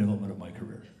further development of my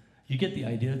career. You get the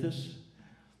idea of this?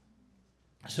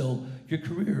 So your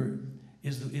career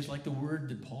is like the word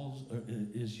that Paul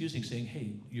is using, saying,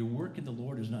 hey, your work in the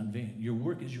Lord is not in vain. Your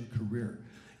work is your career.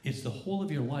 It's the whole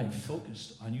of your life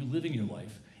focused on you living your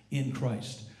life in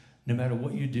Christ, no matter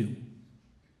what you do.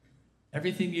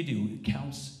 Everything you do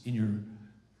counts in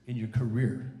your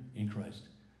career in Christ.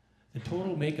 The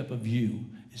total makeup of you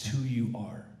is who you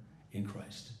are in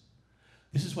Christ.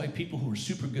 This is why people who are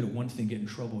super good at one thing get in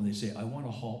trouble when they say, I want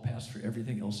a hall pass for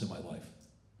everything else in my life.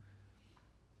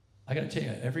 I got to tell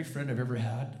you, every friend I've ever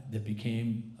had that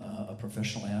became a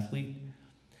professional athlete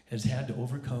has had to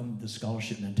overcome the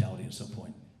scholarship mentality at some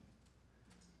point.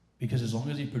 Because as long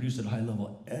as they produced at a high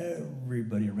level,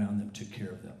 everybody around them took care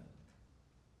of them.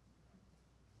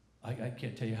 I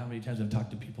can't tell you how many times I've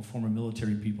talked to people, former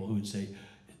military people, who would say,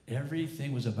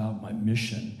 everything was about my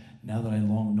mission. Now that I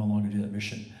no longer do that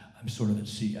mission, I'm sort of at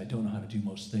sea. I don't know how to do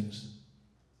most things.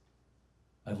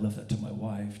 I've left that to my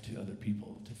wife, to other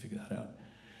people to figure that out.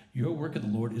 Your work of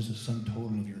the Lord is the sum total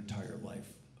of your entire life.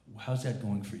 How's that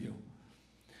going for you?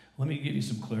 Let me give you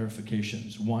some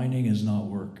clarifications. Whining is not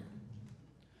work.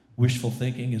 Wishful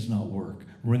thinking is not work.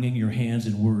 Wringing your hands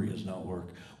in worry is not work.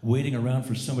 Waiting around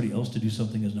for somebody else to do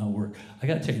something is not work. I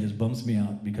got to tell you, this bums me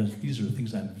out because these are the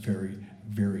things I'm very,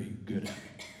 very good at.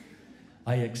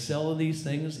 I excel in these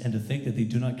things, and to think that they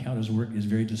do not count as work is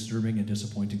very disturbing and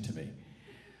disappointing to me.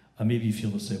 Maybe you feel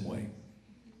the same way.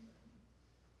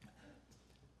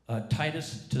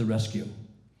 Titus to the rescue.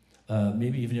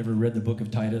 Maybe you've never read the book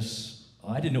of Titus.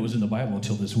 I didn't know it was in the Bible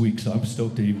until this week, so I'm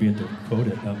stoked to be able to quote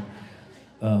it.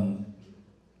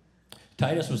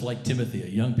 Titus was like Timothy, a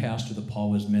young pastor that Paul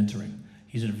was mentoring.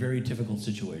 He's in a very difficult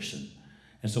situation.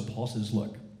 And so Paul says,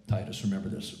 look, Titus, remember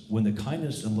this. When the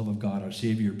kindness and love of God, our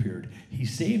Savior, appeared, he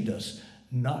saved us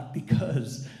not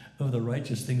because of the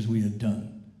righteous things we had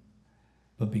done,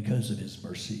 but because of his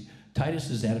mercy.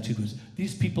 Titus's attitude was,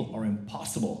 these people are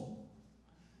impossible.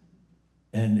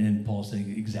 And Paul's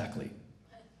saying, exactly.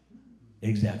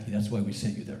 Exactly. That's why we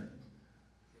sent you there.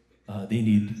 They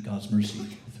need God's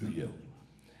mercy through you.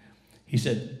 He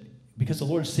said, because the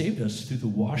Lord saved us through the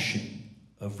washing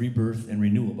of rebirth and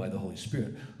renewal by the Holy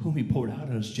Spirit, whom he poured out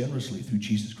on us generously through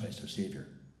Jesus Christ our Savior.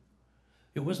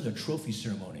 It wasn't a trophy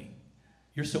ceremony.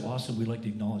 You're so awesome, we'd like to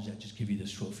acknowledge that, just give you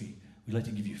this trophy. We'd like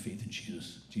to give you faith in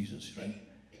Jesus, right?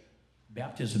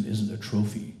 Baptism isn't a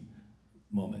trophy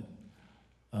moment.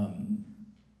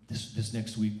 This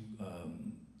next week,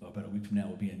 about a week from now,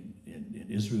 we'll be in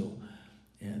Israel,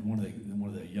 and one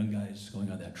of the young guys going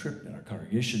on that trip in our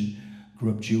congregation grew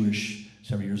up Jewish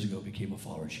several years ago, became a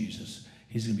follower of Jesus.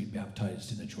 He's going to be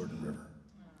baptized in the Jordan River.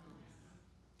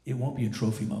 It won't be a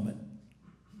trophy moment.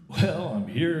 Well, I'm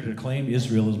here to claim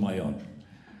Israel as my own.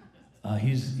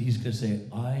 He's going to say,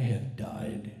 I have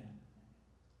died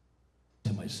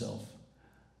to myself.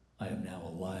 I am now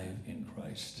alive in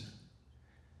Christ.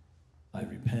 I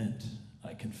repent,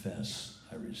 I confess,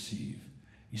 I receive.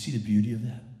 You see the beauty of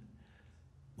that?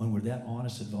 When we're that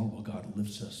honest and vulnerable, God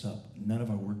lifts us up. None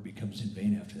of our work becomes in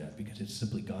vain after that, because it's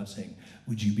simply God saying,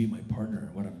 would you be my partner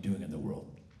in what I'm doing in the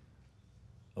world?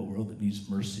 A world that needs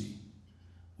mercy.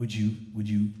 Would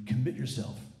you commit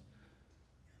yourself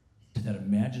to that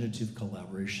imaginative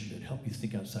collaboration that help you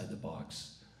think outside the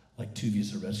box? Like Tuvia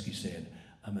Zareski saying,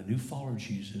 I'm a new follower of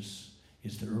Jesus.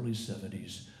 It's the early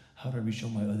 70s. How do I reach all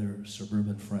my other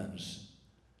suburban friends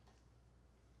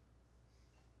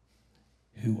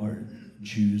who are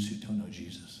Jews who don't know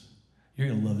Jesus? You're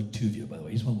going to love Tuvia, by the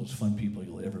way. He's one of the most fun people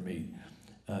you'll ever meet.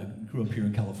 Grew up here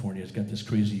in California. He's got this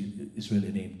crazy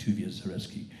Israeli name, Tuvia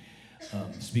Zareski.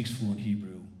 Speaks fluent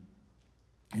Hebrew,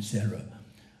 etc.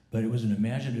 But it was an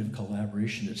imaginative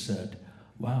collaboration that said,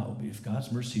 wow, if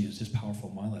God's mercy is this powerful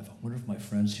in my life, I wonder if my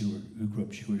friends who grew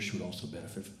up Jewish would also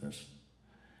benefit from this.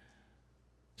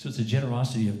 So it's the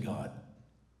generosity of God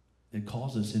that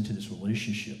calls us into this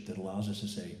relationship that allows us to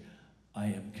say, I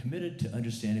am committed to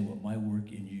understanding what my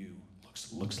work in you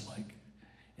looks like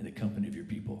in the company of your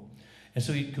people. And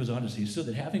so he goes on to say, so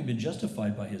that having been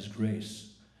justified by his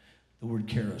grace, the word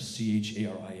charis,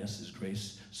 C-H-A-R-I-S is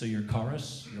grace. So your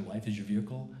charis, your life is your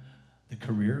vehicle. The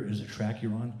career is a track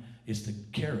you're on. It's the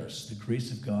charis, the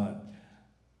grace of God,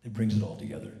 that brings it all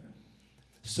together.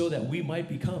 So that we might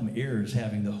become heirs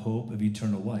having the hope of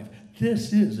eternal life.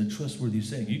 This is a trustworthy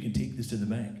saying. You can take this to the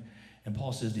bank. And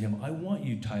Paul says to him, I want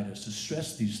you, Titus, to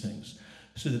stress these things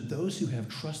so that those who have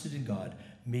trusted in God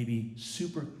may be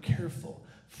super careful,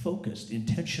 focused,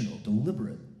 intentional,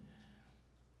 deliberate,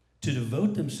 to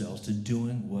devote themselves to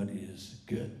doing what is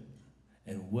good.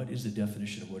 And what is the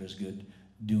definition of what is good?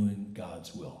 Doing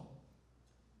God's will.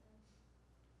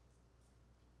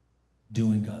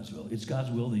 Doing God's will. It's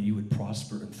God's will that you would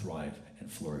prosper and thrive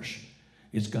and flourish.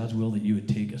 It's God's will that you would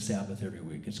take a Sabbath every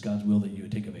week. It's God's will that you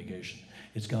would take a vacation.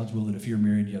 It's God's will that if you're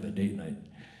married, you have a date night.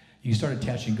 You start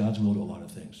attaching God's will to a lot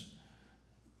of things.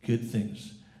 Good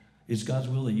things. It's God's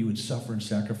will that you would suffer and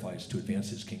sacrifice to advance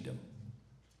his kingdom.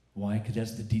 Why? Because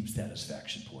that's the deep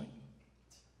satisfaction point.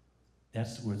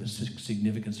 That's where the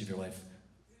significance of your life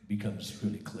becomes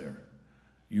really clear.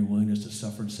 Your willingness to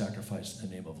suffer and sacrifice in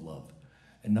the name of love.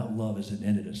 And not love as an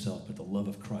end in itself, but the love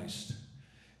of Christ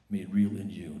made real in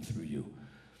you and through you.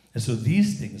 And so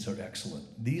these things are excellent.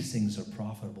 These things are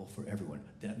profitable for everyone.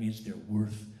 That means they're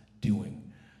worth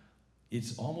doing.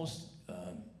 It's almost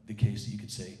the case that you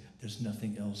could say there's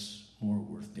nothing else more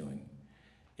worth doing,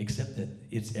 except that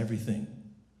it's everything.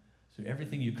 So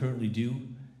everything you currently do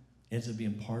ends up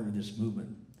being part of this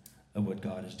movement of what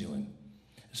God is doing.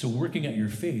 So working out your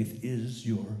faith is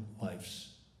your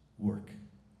life's work.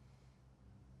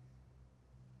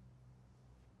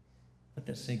 Let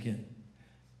that sink in.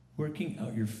 Working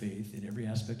out your faith in every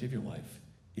aspect of your life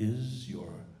is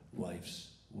your life's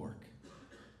work.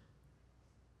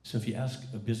 So if you ask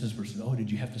a business person, oh, did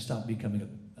you have to stop being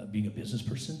a business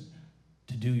person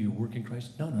to do your work in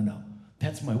Christ? No.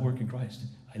 That's my work in Christ.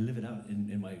 I live it out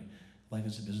in my life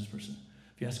as a business person.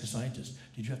 If you ask a scientist,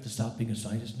 did you have to stop being a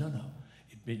scientist? No.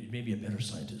 It made me a better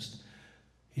scientist.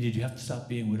 Did you have to stop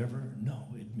being whatever? No.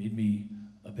 It made me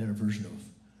a better version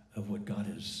of what God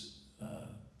is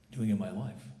doing in my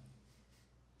life.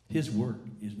 His work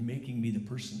is making me the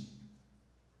person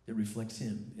that reflects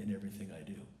him in everything I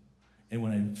do. And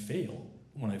when I fail,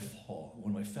 when I fall,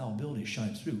 when my fallibility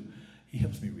shines through, he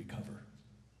helps me recover.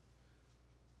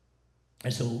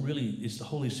 And so really, it's the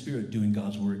Holy Spirit doing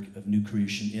God's work of new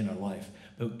creation in our life.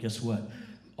 But guess what?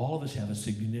 All of us have a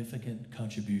significant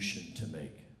contribution to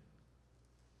make.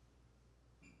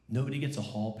 Nobody gets a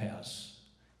hall pass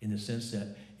in the sense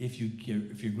that if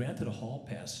you're granted a hall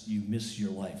pass, you miss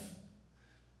your life.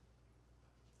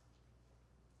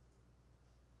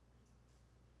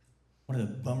 One of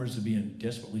the bummers of being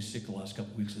desperately sick the last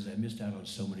couple of weeks is I missed out on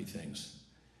so many things.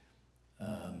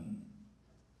 And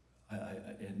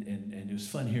it was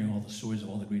fun hearing all the stories of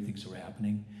all the great things that were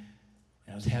happening.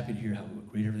 And I was happy to hear how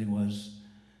great everything was.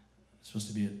 I was supposed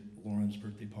to be at Lauren's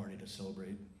birthday party to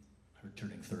celebrate her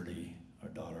turning 30, our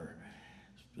daughter.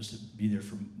 I was supposed to be there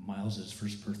for Miles's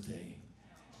first birthday.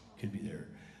 Could be there.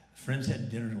 Friends had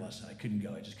dinner last night. I couldn't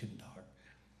go. I just couldn't talk.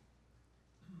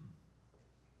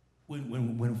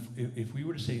 If we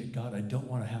were to say, God, I don't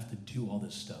want to have to do all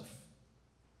this stuff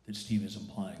that Steve is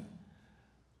implying,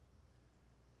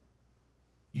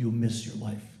 you'll miss your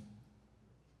life.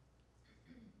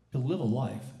 You'll live a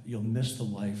life, you'll miss the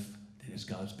life that is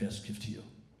God's best gift to you.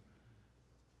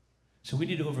 So we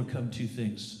need to overcome two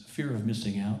things: fear of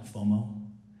missing out, FOMO,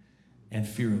 and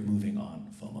fear of moving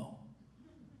on, FOMO.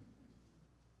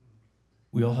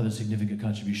 We all have a significant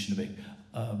contribution to make.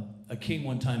 A king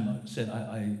one time said,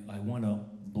 I want to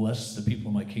bless the people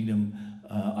of my kingdom.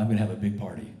 I'm going to have a big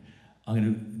party. I'm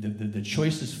going to the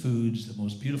choicest foods, the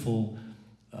most beautiful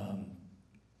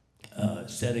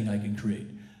setting I can create,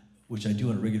 which I do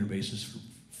on a regular basis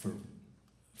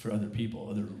for other people,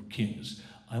 other kings.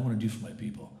 I want to do for my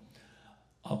people.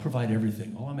 I'll provide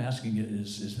everything. All I'm asking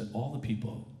is that all the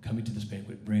people coming to this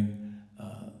banquet bring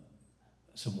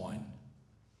some wine.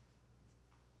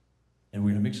 And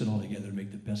we're going to mix it all together and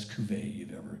make the best cuvee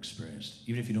you've ever experienced.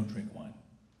 Even if you don't drink wine,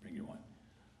 bring your wine.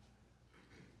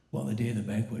 Well, the day of the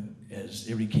banquet, as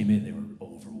everybody came in, they were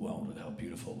overwhelmed with how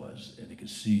beautiful it was. And they could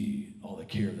see all the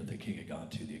care that the king had gone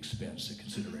to, the expense, the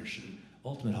consideration,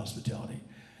 ultimate hospitality.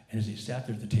 And as he sat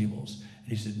there at the tables, and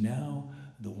he said, now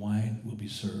the wine will be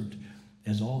served.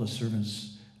 As all the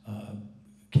servants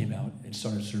came out and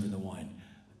started serving the wine,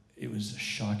 it was a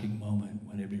shocking moment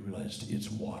when everybody realized it's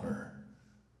water.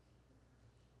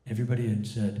 Everybody had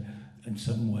said in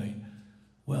some way,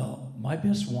 well, my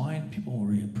best wine, people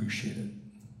won't really appreciate it.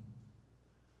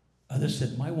 Others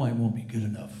said, my wine won't be good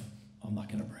enough. I'm not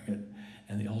going to bring it.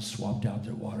 And they all swapped out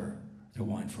their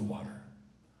wine for water.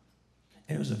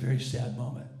 And it was a very sad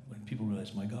moment when people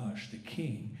realized, my gosh, the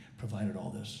king provided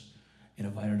all this and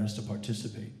invited us to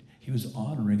participate. He was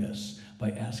honoring us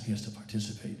by asking us to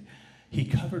participate. He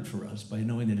covered for us by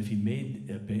knowing that if he made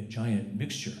a giant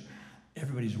mixture,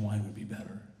 everybody's wine would be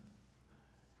better.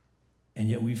 And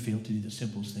yet we failed to do the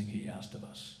simplest thing he asked of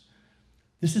us.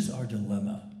 This is our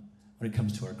dilemma when it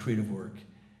comes to our creative work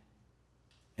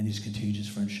and these contagious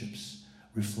friendships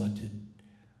reflected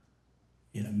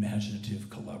in imaginative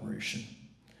collaboration.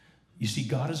 You see,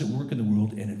 God is at work in the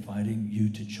world and inviting you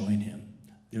to join him.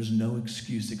 There's no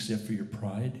excuse except for your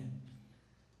pride,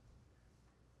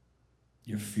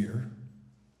 your fear,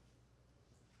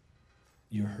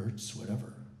 your hurts,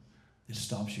 whatever. It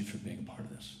stops you from being a part of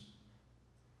this.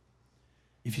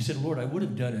 If you said, Lord, I would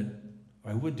have done it,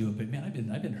 or I would do it, but man,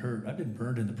 I've been hurt. I've been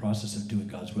burned in the process of doing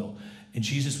God's will. And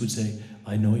Jesus would say,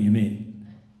 I know what you mean.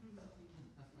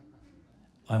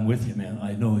 I'm with you, man.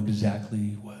 I know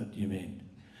exactly what you mean.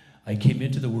 I came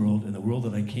into the world, and the world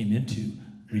that I came into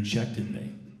rejected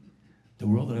me. The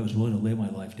world that I was willing to lay my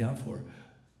life down for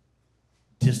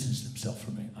distanced himself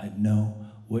from me. I know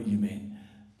what you mean,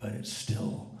 but it's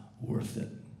still worth it.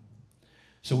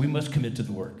 So we must commit to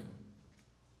the work.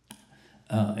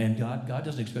 And God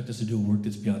doesn't expect us to do a work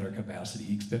that's beyond our capacity.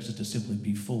 He expects us to simply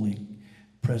be fully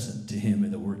present to him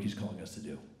in the work he's calling us to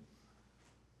do.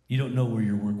 You don't know where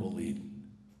your work will lead.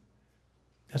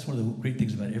 That's one of the great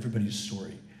things about everybody's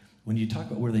story. When you talk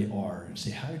about where they are and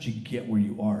say, how did you get where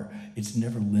you are? It's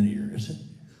never linear, is it?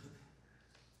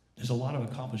 There's a lot of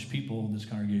accomplished people in this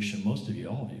congregation, most of you,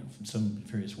 all of you, in some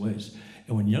various ways.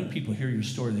 And when young people hear your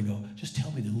story, they go, just tell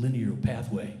me the linear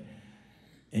pathway.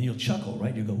 And you'll chuckle,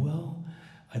 right? You'll go, well,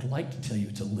 I'd like to tell you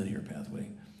it's a linear pathway.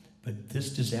 But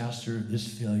this disaster, this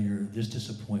failure, this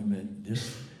disappointment,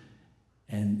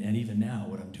 and even now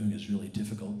what I'm doing is really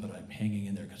difficult, but I'm hanging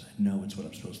in there because I know it's what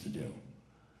I'm supposed to do.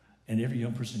 And every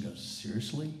young person goes,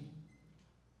 seriously?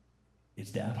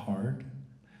 It's that hard?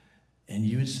 And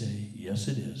you would say, yes,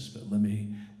 it is, but let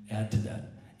me add to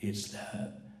that. It's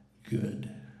that good.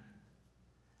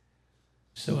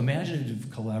 So imaginative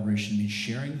collaboration means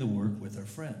sharing the work with our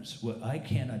friends, what I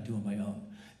cannot do on my own.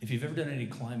 If you've ever done any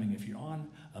climbing, if you're on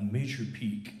a major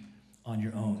peak on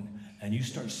your own and you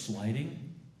start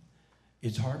sliding,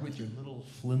 it's hard with your little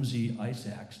flimsy ice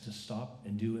axe to stop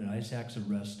and do an ice axe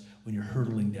arrest when you're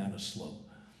hurtling down a slope.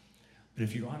 But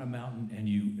if you're on a mountain and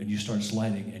you start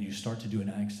sliding and you start to do an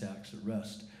ice axe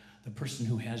arrest, the person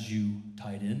who has you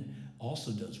tied in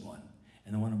also does one,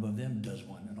 and the one above them does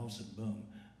one, and all of a sudden, boom,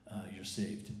 you're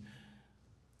saved.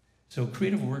 So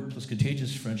creative work plus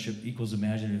contagious friendship equals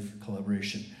imaginative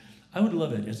collaboration. I would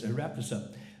love it, as I wrap this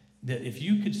up, that if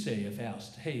you could say, if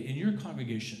asked, hey, in your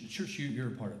congregation, the church you're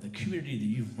a part of, the community that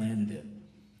you've landed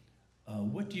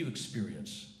in, what do you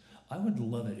experience? I would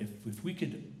love it if we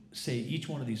could say each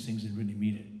one of these things and really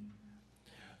mean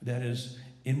it. That is,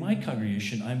 in my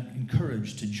congregation, I'm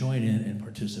encouraged to join in and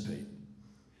participate.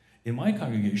 In my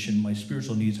congregation, my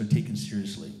spiritual needs are taken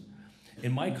seriously.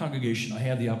 In my congregation, I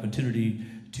have the opportunity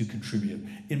to contribute.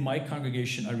 In my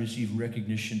congregation, I receive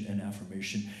recognition and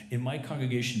affirmation. In my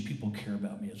congregation, people care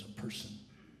about me as a person.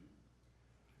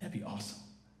 That'd be awesome.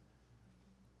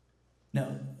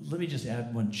 Now, let me just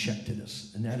add one check to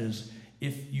this, and that is,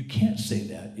 if you can't say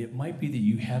that, it might be that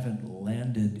you haven't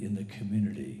landed in the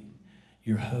community.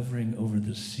 You're hovering over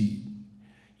the seat.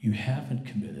 You haven't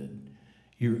committed.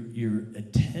 You're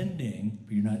attending,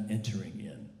 but you're not entering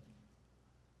in.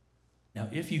 Now,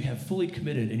 if you have fully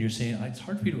committed and you're saying, it's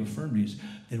hard for me to affirm these,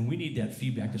 then we need that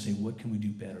feedback to say, what can we do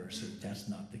better so that's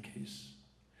not the case?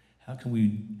 How can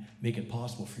we make it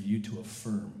possible for you to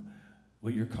affirm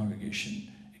what your congregation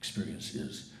experience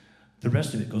is? The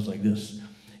rest of it goes like this.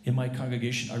 In my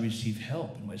congregation, I receive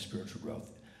help in my spiritual growth.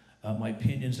 My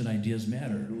opinions and ideas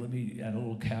matter. Let me add a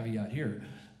little caveat here.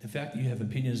 The fact that you have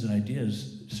opinions and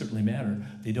ideas certainly matter.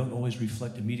 They don't always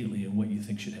reflect immediately on what you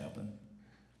think should happen.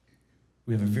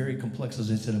 We have a very complex,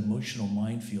 as I said, emotional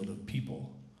minefield of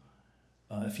people.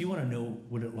 If you want to know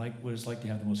what it's like to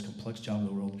have the most complex job in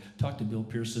the world, talk to Bill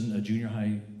Pearson, a junior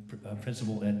high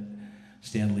principal at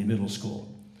Stanley Middle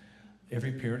School.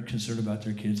 Every parent concerned about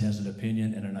their kids has an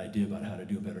opinion and an idea about how to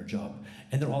do a better job.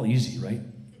 And they're all easy, right?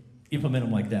 Implement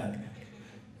them like that.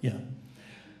 Yeah.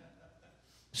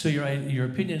 So your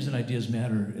opinions and ideas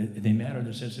matter. They matter in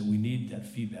the sense that we need that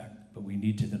feedback, but we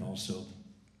need to then also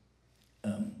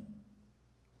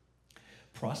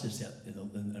process that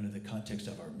under the context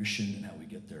of our mission and how we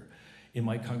get there. In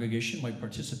my congregation, my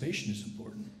participation is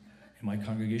important. In my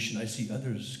congregation, I see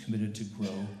others committed to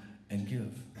grow and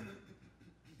give.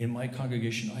 In my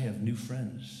congregation, I have new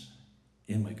friends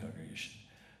in my congregation.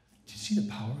 Do you see the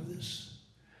power of this?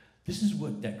 This is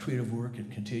what that creative work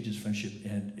and contagious friendship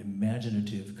and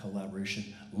imaginative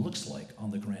collaboration looks like on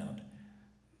the ground,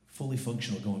 fully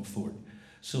functional going forward.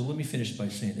 So let me finish by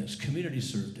saying this. Community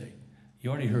Serve Day. You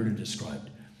already heard it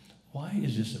described. Why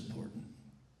is this important?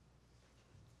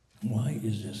 Why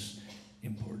is this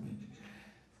important?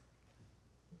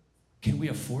 Can we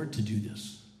afford to do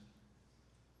this?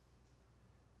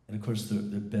 And of course, the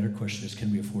better question is,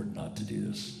 can we afford not to do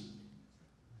this?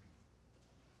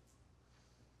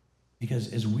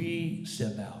 Because as we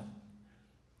step out,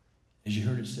 as you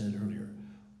heard it said earlier,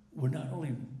 we're not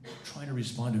only trying to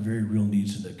respond to very real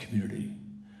needs in the community,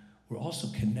 we're also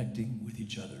connecting with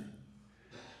each other.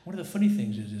 One of the funny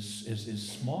things is as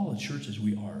small a church as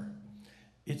we are,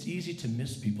 it's easy to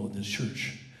miss people in this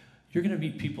church. You're going to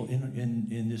meet people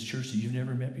in this church that you've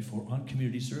never met before on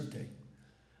Community Serve Day.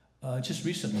 Just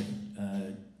recently,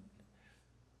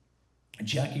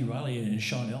 Jackie Riley and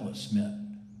Sean Ellis met.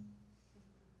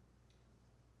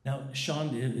 Now,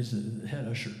 Sean is the head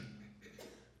usher.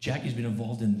 Jackie's been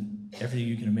involved in everything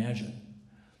you can imagine.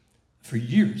 For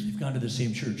years, they've gone to the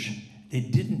same church. They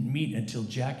didn't meet until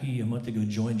Jackie, a month ago,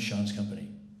 joined Sean's company.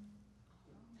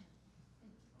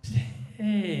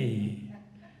 hey,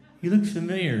 you look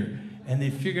familiar. And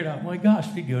they figured out, my gosh,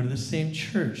 we go to the same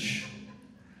church.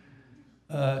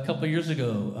 A couple of years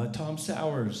ago, Tom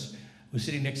Sowers was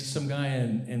sitting next to some guy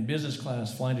in business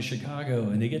class flying to Chicago,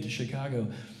 and they get to Chicago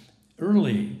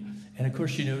early. And of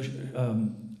course,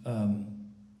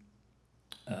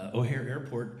 O'Hare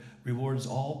Airport rewards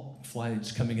all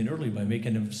flights coming in early by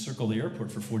making them circle the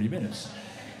airport for 40 minutes.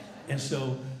 And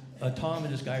so Tom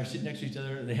and this guy are sitting next to each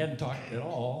other. They hadn't talked at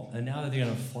all, and now that they're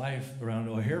going to fly around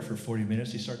O'Hare for 40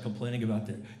 minutes, they start complaining about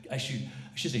I should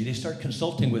say, they start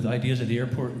consulting with ideas that the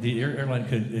airline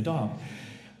could adopt.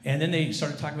 And then they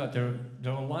started talking about their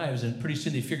own lives, and pretty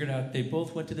soon they figured out they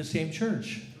both went to the same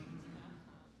church.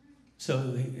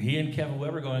 So he and Kevin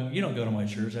Weber going, you don't go to my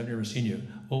church, I've never seen you.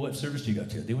 Well, what service do you go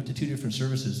to? They went to 2 different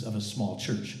services of a small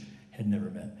church, had never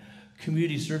met.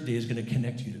 Community Serve Day is going to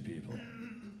connect you to people.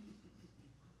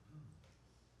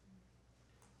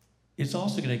 It's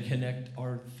also going to connect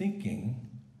our thinking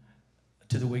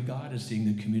to the way God is seeing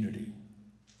the community.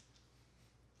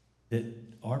 That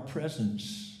our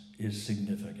presence is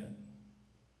significant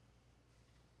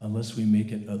unless we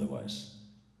make it otherwise.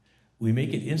 We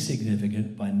make it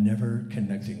insignificant by never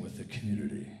connecting with the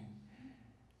community.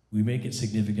 We make it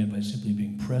significant by simply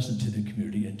being present to the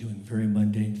community and doing very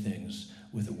mundane things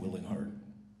with a willing heart.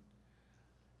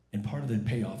 And part of the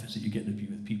payoff is that you get to be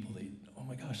with people that, oh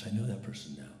my gosh, I know that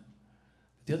person now.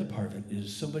 The other part of it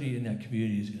is somebody in that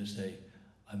community is going to say,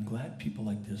 I'm glad people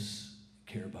like this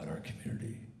care about our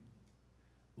community.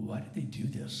 Why did they do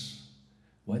this?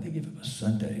 Why did they give up a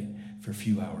Sunday for a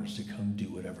few hours to come do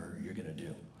whatever you're going to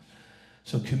do?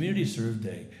 So Community Serve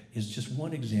Day is just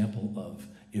one example of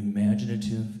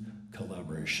imaginative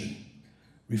collaboration,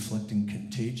 reflecting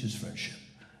contagious friendship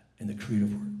and the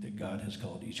creative work that God has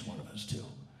called each one of us to.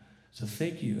 So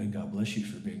thank you, and God bless you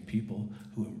for being people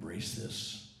who embrace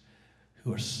this,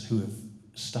 who have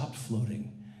stopped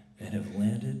floating and have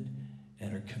landed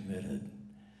and are committed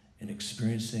and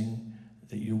experiencing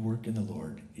that your work in the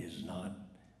Lord is not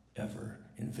ever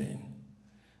in vain.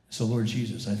 So Lord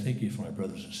Jesus, I thank you for my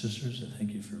brothers and sisters. I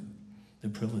thank you for the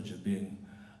privilege of being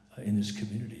in this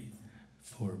community,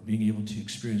 for being able to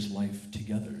experience life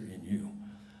together in you.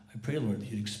 I pray, Lord, that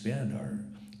you'd expand our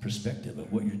perspective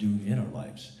of what you're doing in our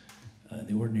lives,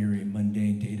 the ordinary,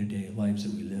 mundane, day-to-day lives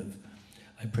that we live.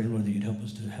 I pray, Lord, that you'd help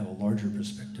us to have a larger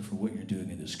perspective for what you're doing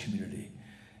in this community.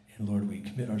 And Lord, we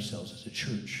commit ourselves as a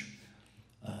church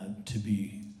to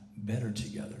be better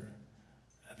together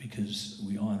because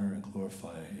we honor and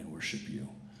glorify and worship you. And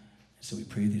so we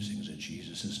pray these things in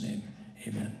Jesus' name.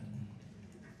 Amen.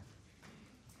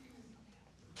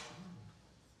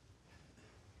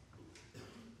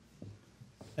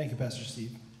 Thank you, Pastor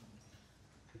Steve.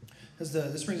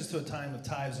 This brings us to a time of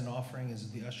tithes and offering as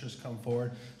the ushers come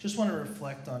forward. Just want to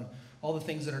reflect on all the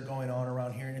things that are going on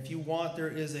around here. And if you want, there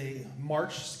is a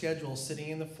March schedule sitting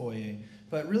in the foyer.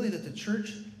 But really that the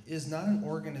church is not an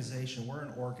organization. We're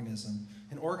an organism.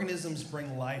 And organisms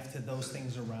bring life to those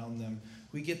things around them.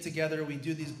 We get together, we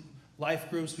do these life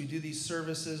groups, we do these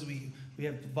services, we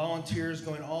have volunteers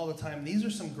going all the time. These are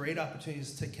some great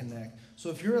opportunities to connect. So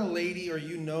if you're a lady or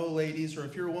you know ladies, or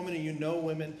if you're a woman and you know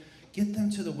women, get them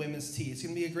to the women's tea. It's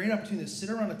going to be a great opportunity to sit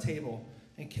around a table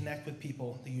and connect with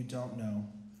people that you don't know.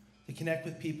 To connect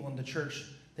with people in the church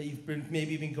that you've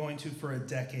maybe been going to for a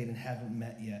decade and haven't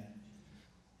met yet.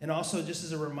 And also, just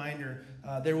as a reminder,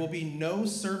 there will be no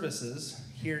services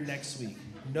here next week.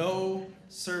 No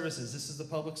services. This is the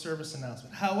public service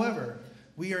announcement. However,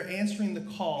 we are answering the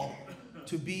call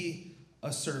to be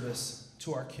a service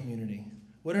to our community.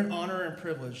 What an honor and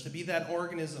privilege to be that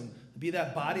organism, to be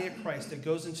that body of Christ that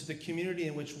goes into the community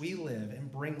in which we live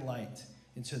and bring light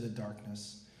into the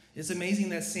darkness. It's amazing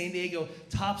that San Diego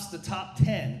tops the top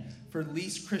 10 for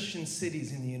least Christian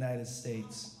cities in the United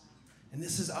States. And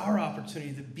this is our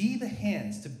opportunity to be the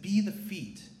hands, to be the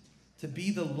feet, to be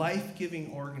the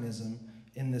life-giving organism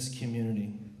in this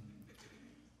community.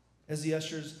 As the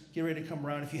ushers get ready to come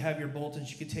around, if you have your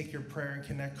bulletins, you could take your prayer and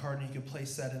connect card and you could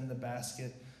place that in the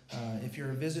basket. If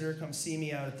you're a visitor, come see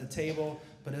me out at the table.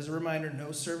 But as a reminder,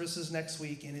 no services next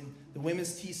week. And the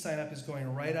women's tea sign-up is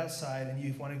going right outside. And if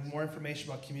you want more information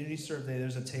about Community Serve Day,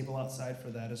 there's a table outside for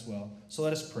that as well. So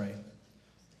let us pray.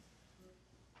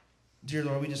 Dear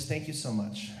Lord, we just thank you so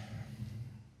much.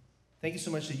 Thank you so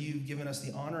much that you've given us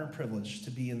the honor and privilege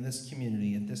to be in this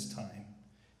community at this time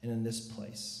and in this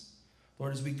place.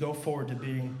 Lord, as we go forward to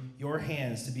being your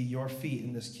hands, to be your feet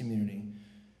in this community,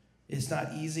 it's not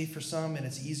easy for some and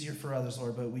it's easier for others,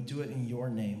 Lord, but we do it in your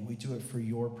name. We do it for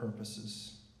your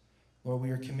purposes. Lord,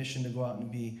 we are commissioned to go out and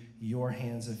be your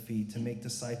hands and feet, to make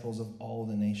disciples of all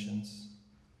the nations.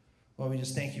 Lord, we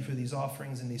just thank you for these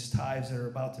offerings and these tithes that are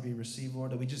about to be received, Lord,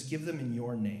 that we just give them in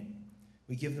your name.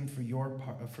 We give them for your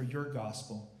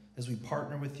gospel as we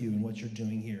partner with you in what you're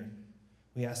doing here.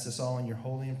 We ask this all in your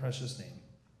holy and precious name.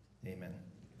 Amen.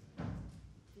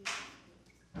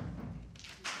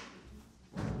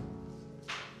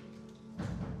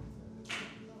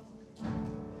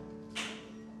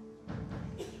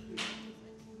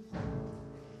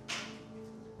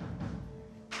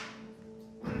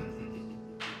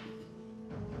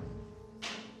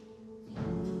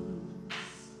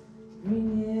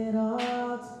 Bring it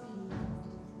all to peace.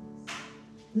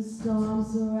 The storm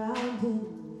surrounding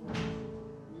me,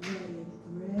 let it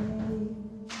break.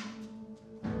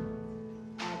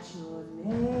 At your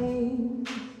name,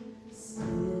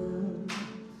 still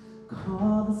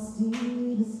call the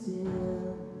sea to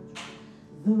still,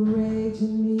 the rage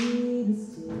in me to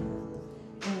still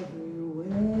every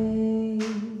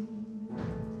wave.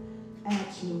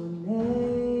 At your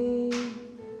name,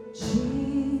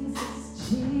 Jesus,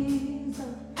 Jesus,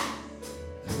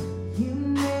 you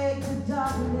make the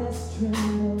darkness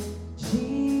tremble.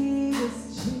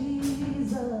 Jesus,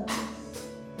 Jesus,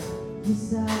 you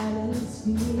silence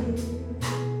fear.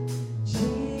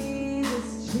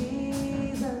 Jesus,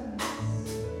 Jesus,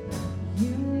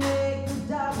 you make the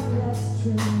darkness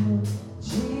tremble.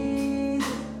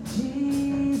 Jesus,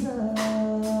 Jesus.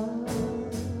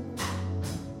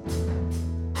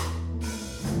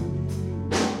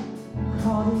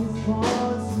 Call these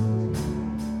bones to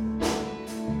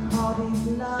breathe. Call these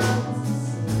lungs to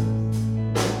sing.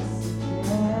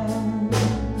 Again.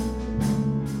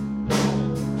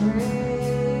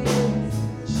 Praise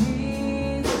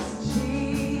Jesus,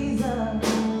 Jesus.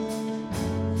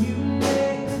 You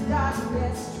make the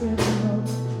darkness tremble.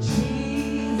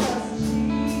 Jesus,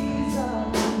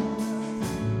 Jesus.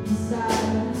 You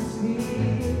silence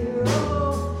fear.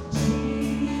 Oh,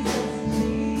 Jesus,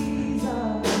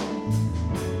 Jesus.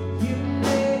 You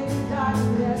make the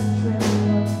darkness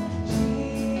tremble.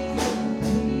 Jesus,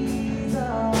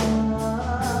 Jesus.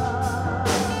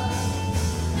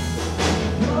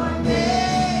 Your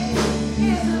name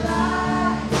is a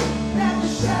light that the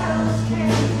shadows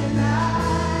can't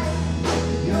deny.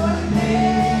 Your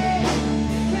name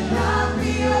cannot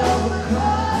be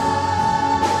overcome.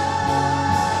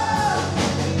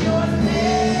 Your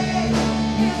name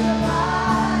is a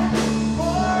light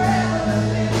forever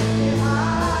lifted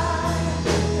high.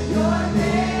 Your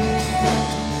name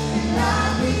cannot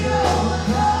be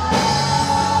overcome.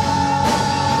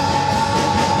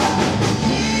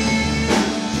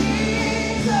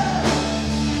 Jesus,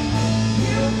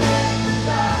 you make the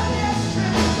darkness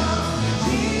tremble.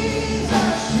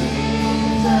 Jesus,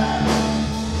 Jesus,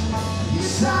 you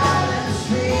silence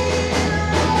fear.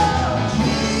 Oh,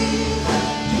 Jesus,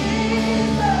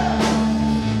 Jesus,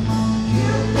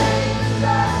 you make the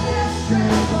darkness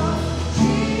tremble.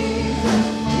 Jesus,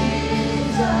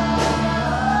 Jesus.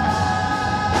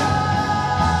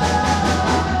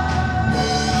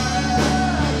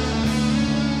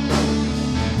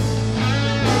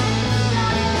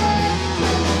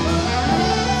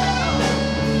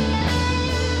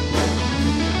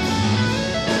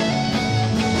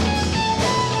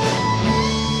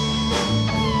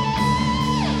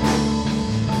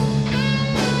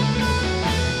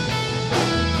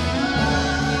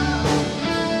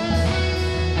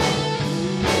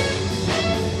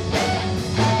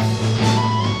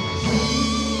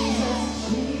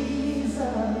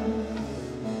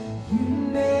 You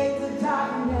make the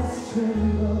darkness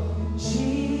tremble.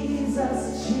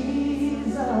 Jesus,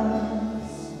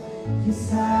 Jesus, you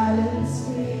silence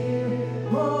fear.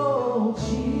 Oh,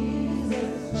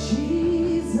 Jesus,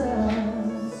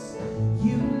 Jesus,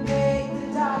 you make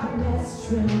the darkness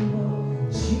tremble.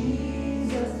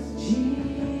 Jesus,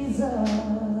 Jesus.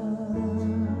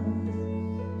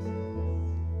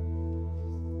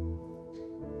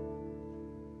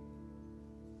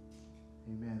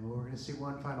 Amen. Well, we're going to sing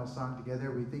one final song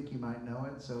together. We think you might know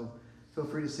it, so feel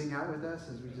free to sing out with us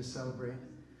as we just celebrate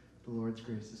the Lord's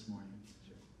grace this morning.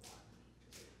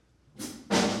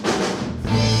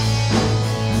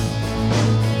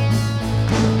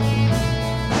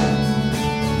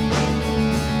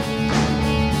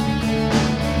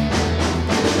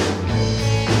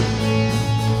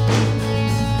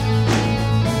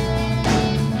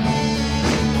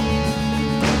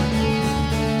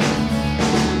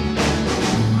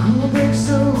 Who breaks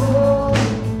the rule?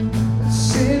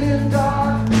 Sin and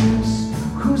darkness,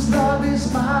 whose love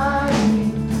is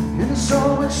mighty and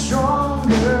so much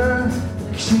stronger.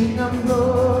 The King of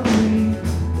glory,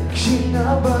 the King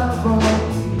above all.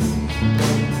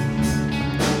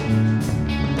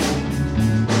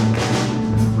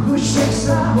 Who shakes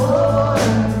the whole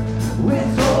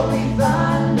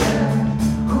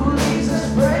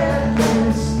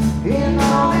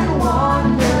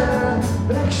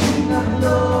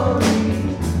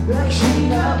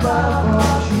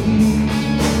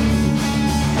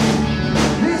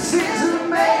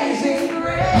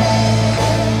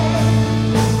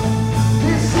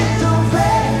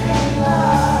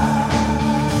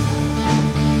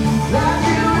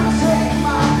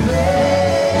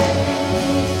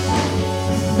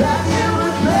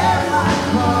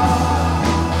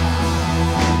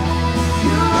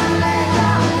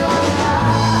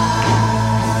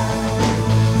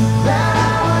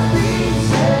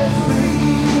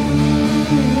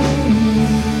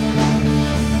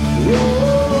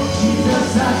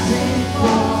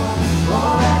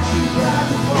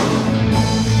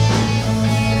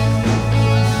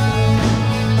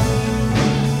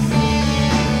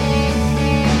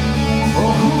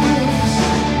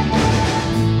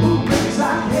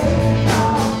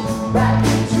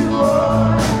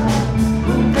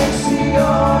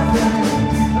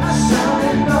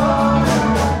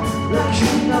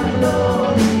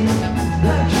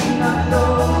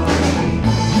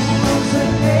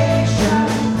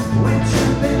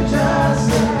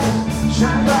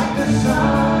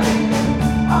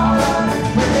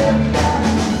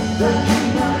the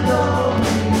King of glory,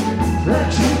 the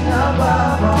King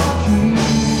above all kings.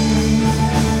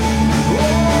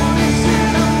 Oh, this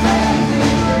is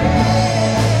amazing grace.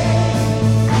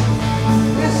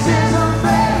 This is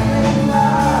unfailing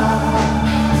love,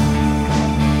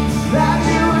 that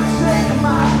you would take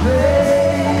my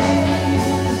place,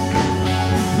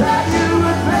 that you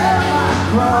would bear my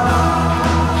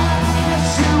cross. Yes,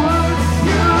 you would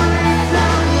lay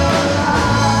down your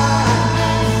life,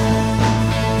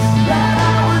 that I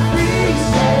would be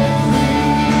set free.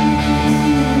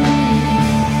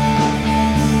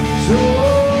 So,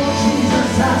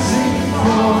 Jesus, I sing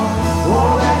for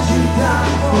all that you've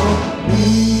done for me.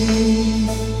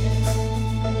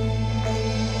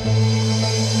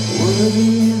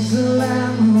 Worthy is the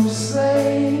Lamb who was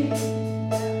slain.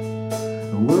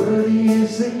 Worthy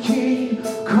is the King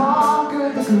who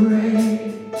conquered the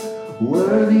grave.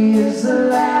 Worthy is the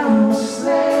Lamb who was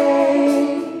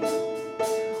slain.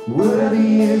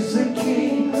 Worthy is the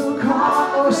King who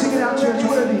conquered. Oh, sing it out, church.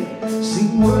 Worthy.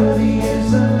 Sing, worthy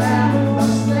is the Lamb who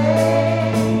was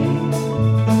slain.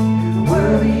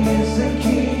 Worthy is the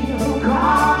King who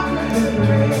conquered the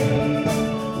grave.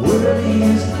 Worthy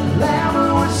is the Lamb who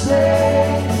was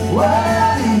slain.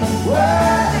 Worthy,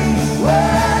 worthy,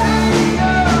 worthy.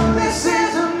 Oh, this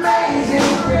is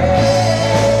amazing grace.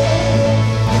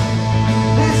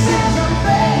 This is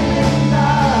unfailing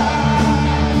love,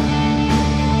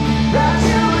 that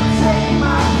you would take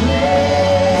my place,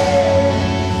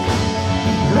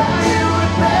 that you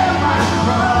would bear my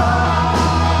cross.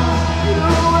 You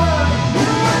would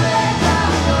lay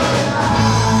down your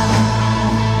life,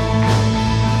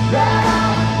 that I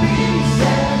would be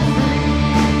set free.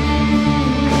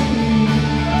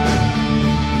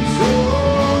 So,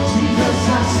 Jesus,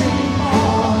 I sing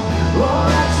for all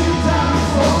that you've done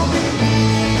for me.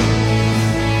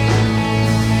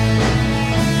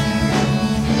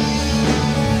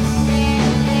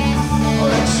 All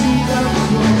that you've done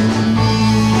for me.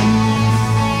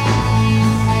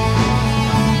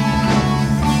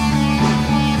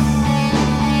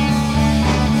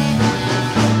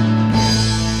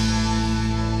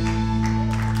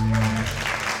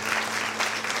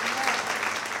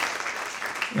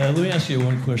 Let me ask you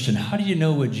one question. How do you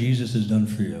know what Jesus has done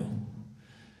for you?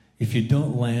 If you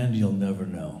don't land, you'll never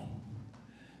know.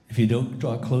 If you don't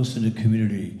draw close to the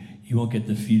community, you won't get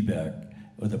the feedback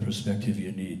or the perspective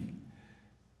you need.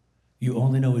 You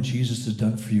only know what Jesus has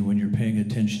done for you when you're paying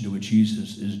attention to what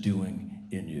Jesus is doing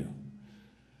in you.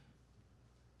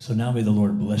 So now may the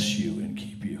Lord bless you and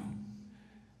keep you.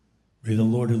 May the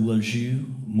Lord who loves you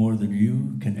more than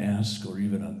you can ask or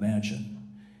even imagine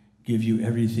give you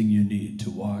everything you need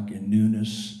to walk in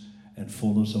newness and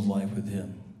fullness of life with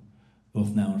him, both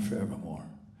now and forevermore.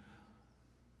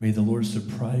 May the Lord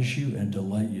surprise you and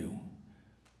delight you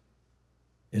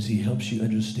as he helps you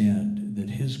understand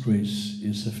that his grace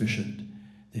is sufficient,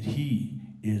 that he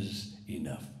is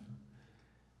enough.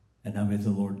 And now may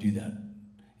the Lord do that.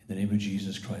 In the name of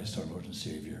Jesus Christ, our Lord and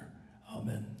Savior.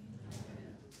 Amen.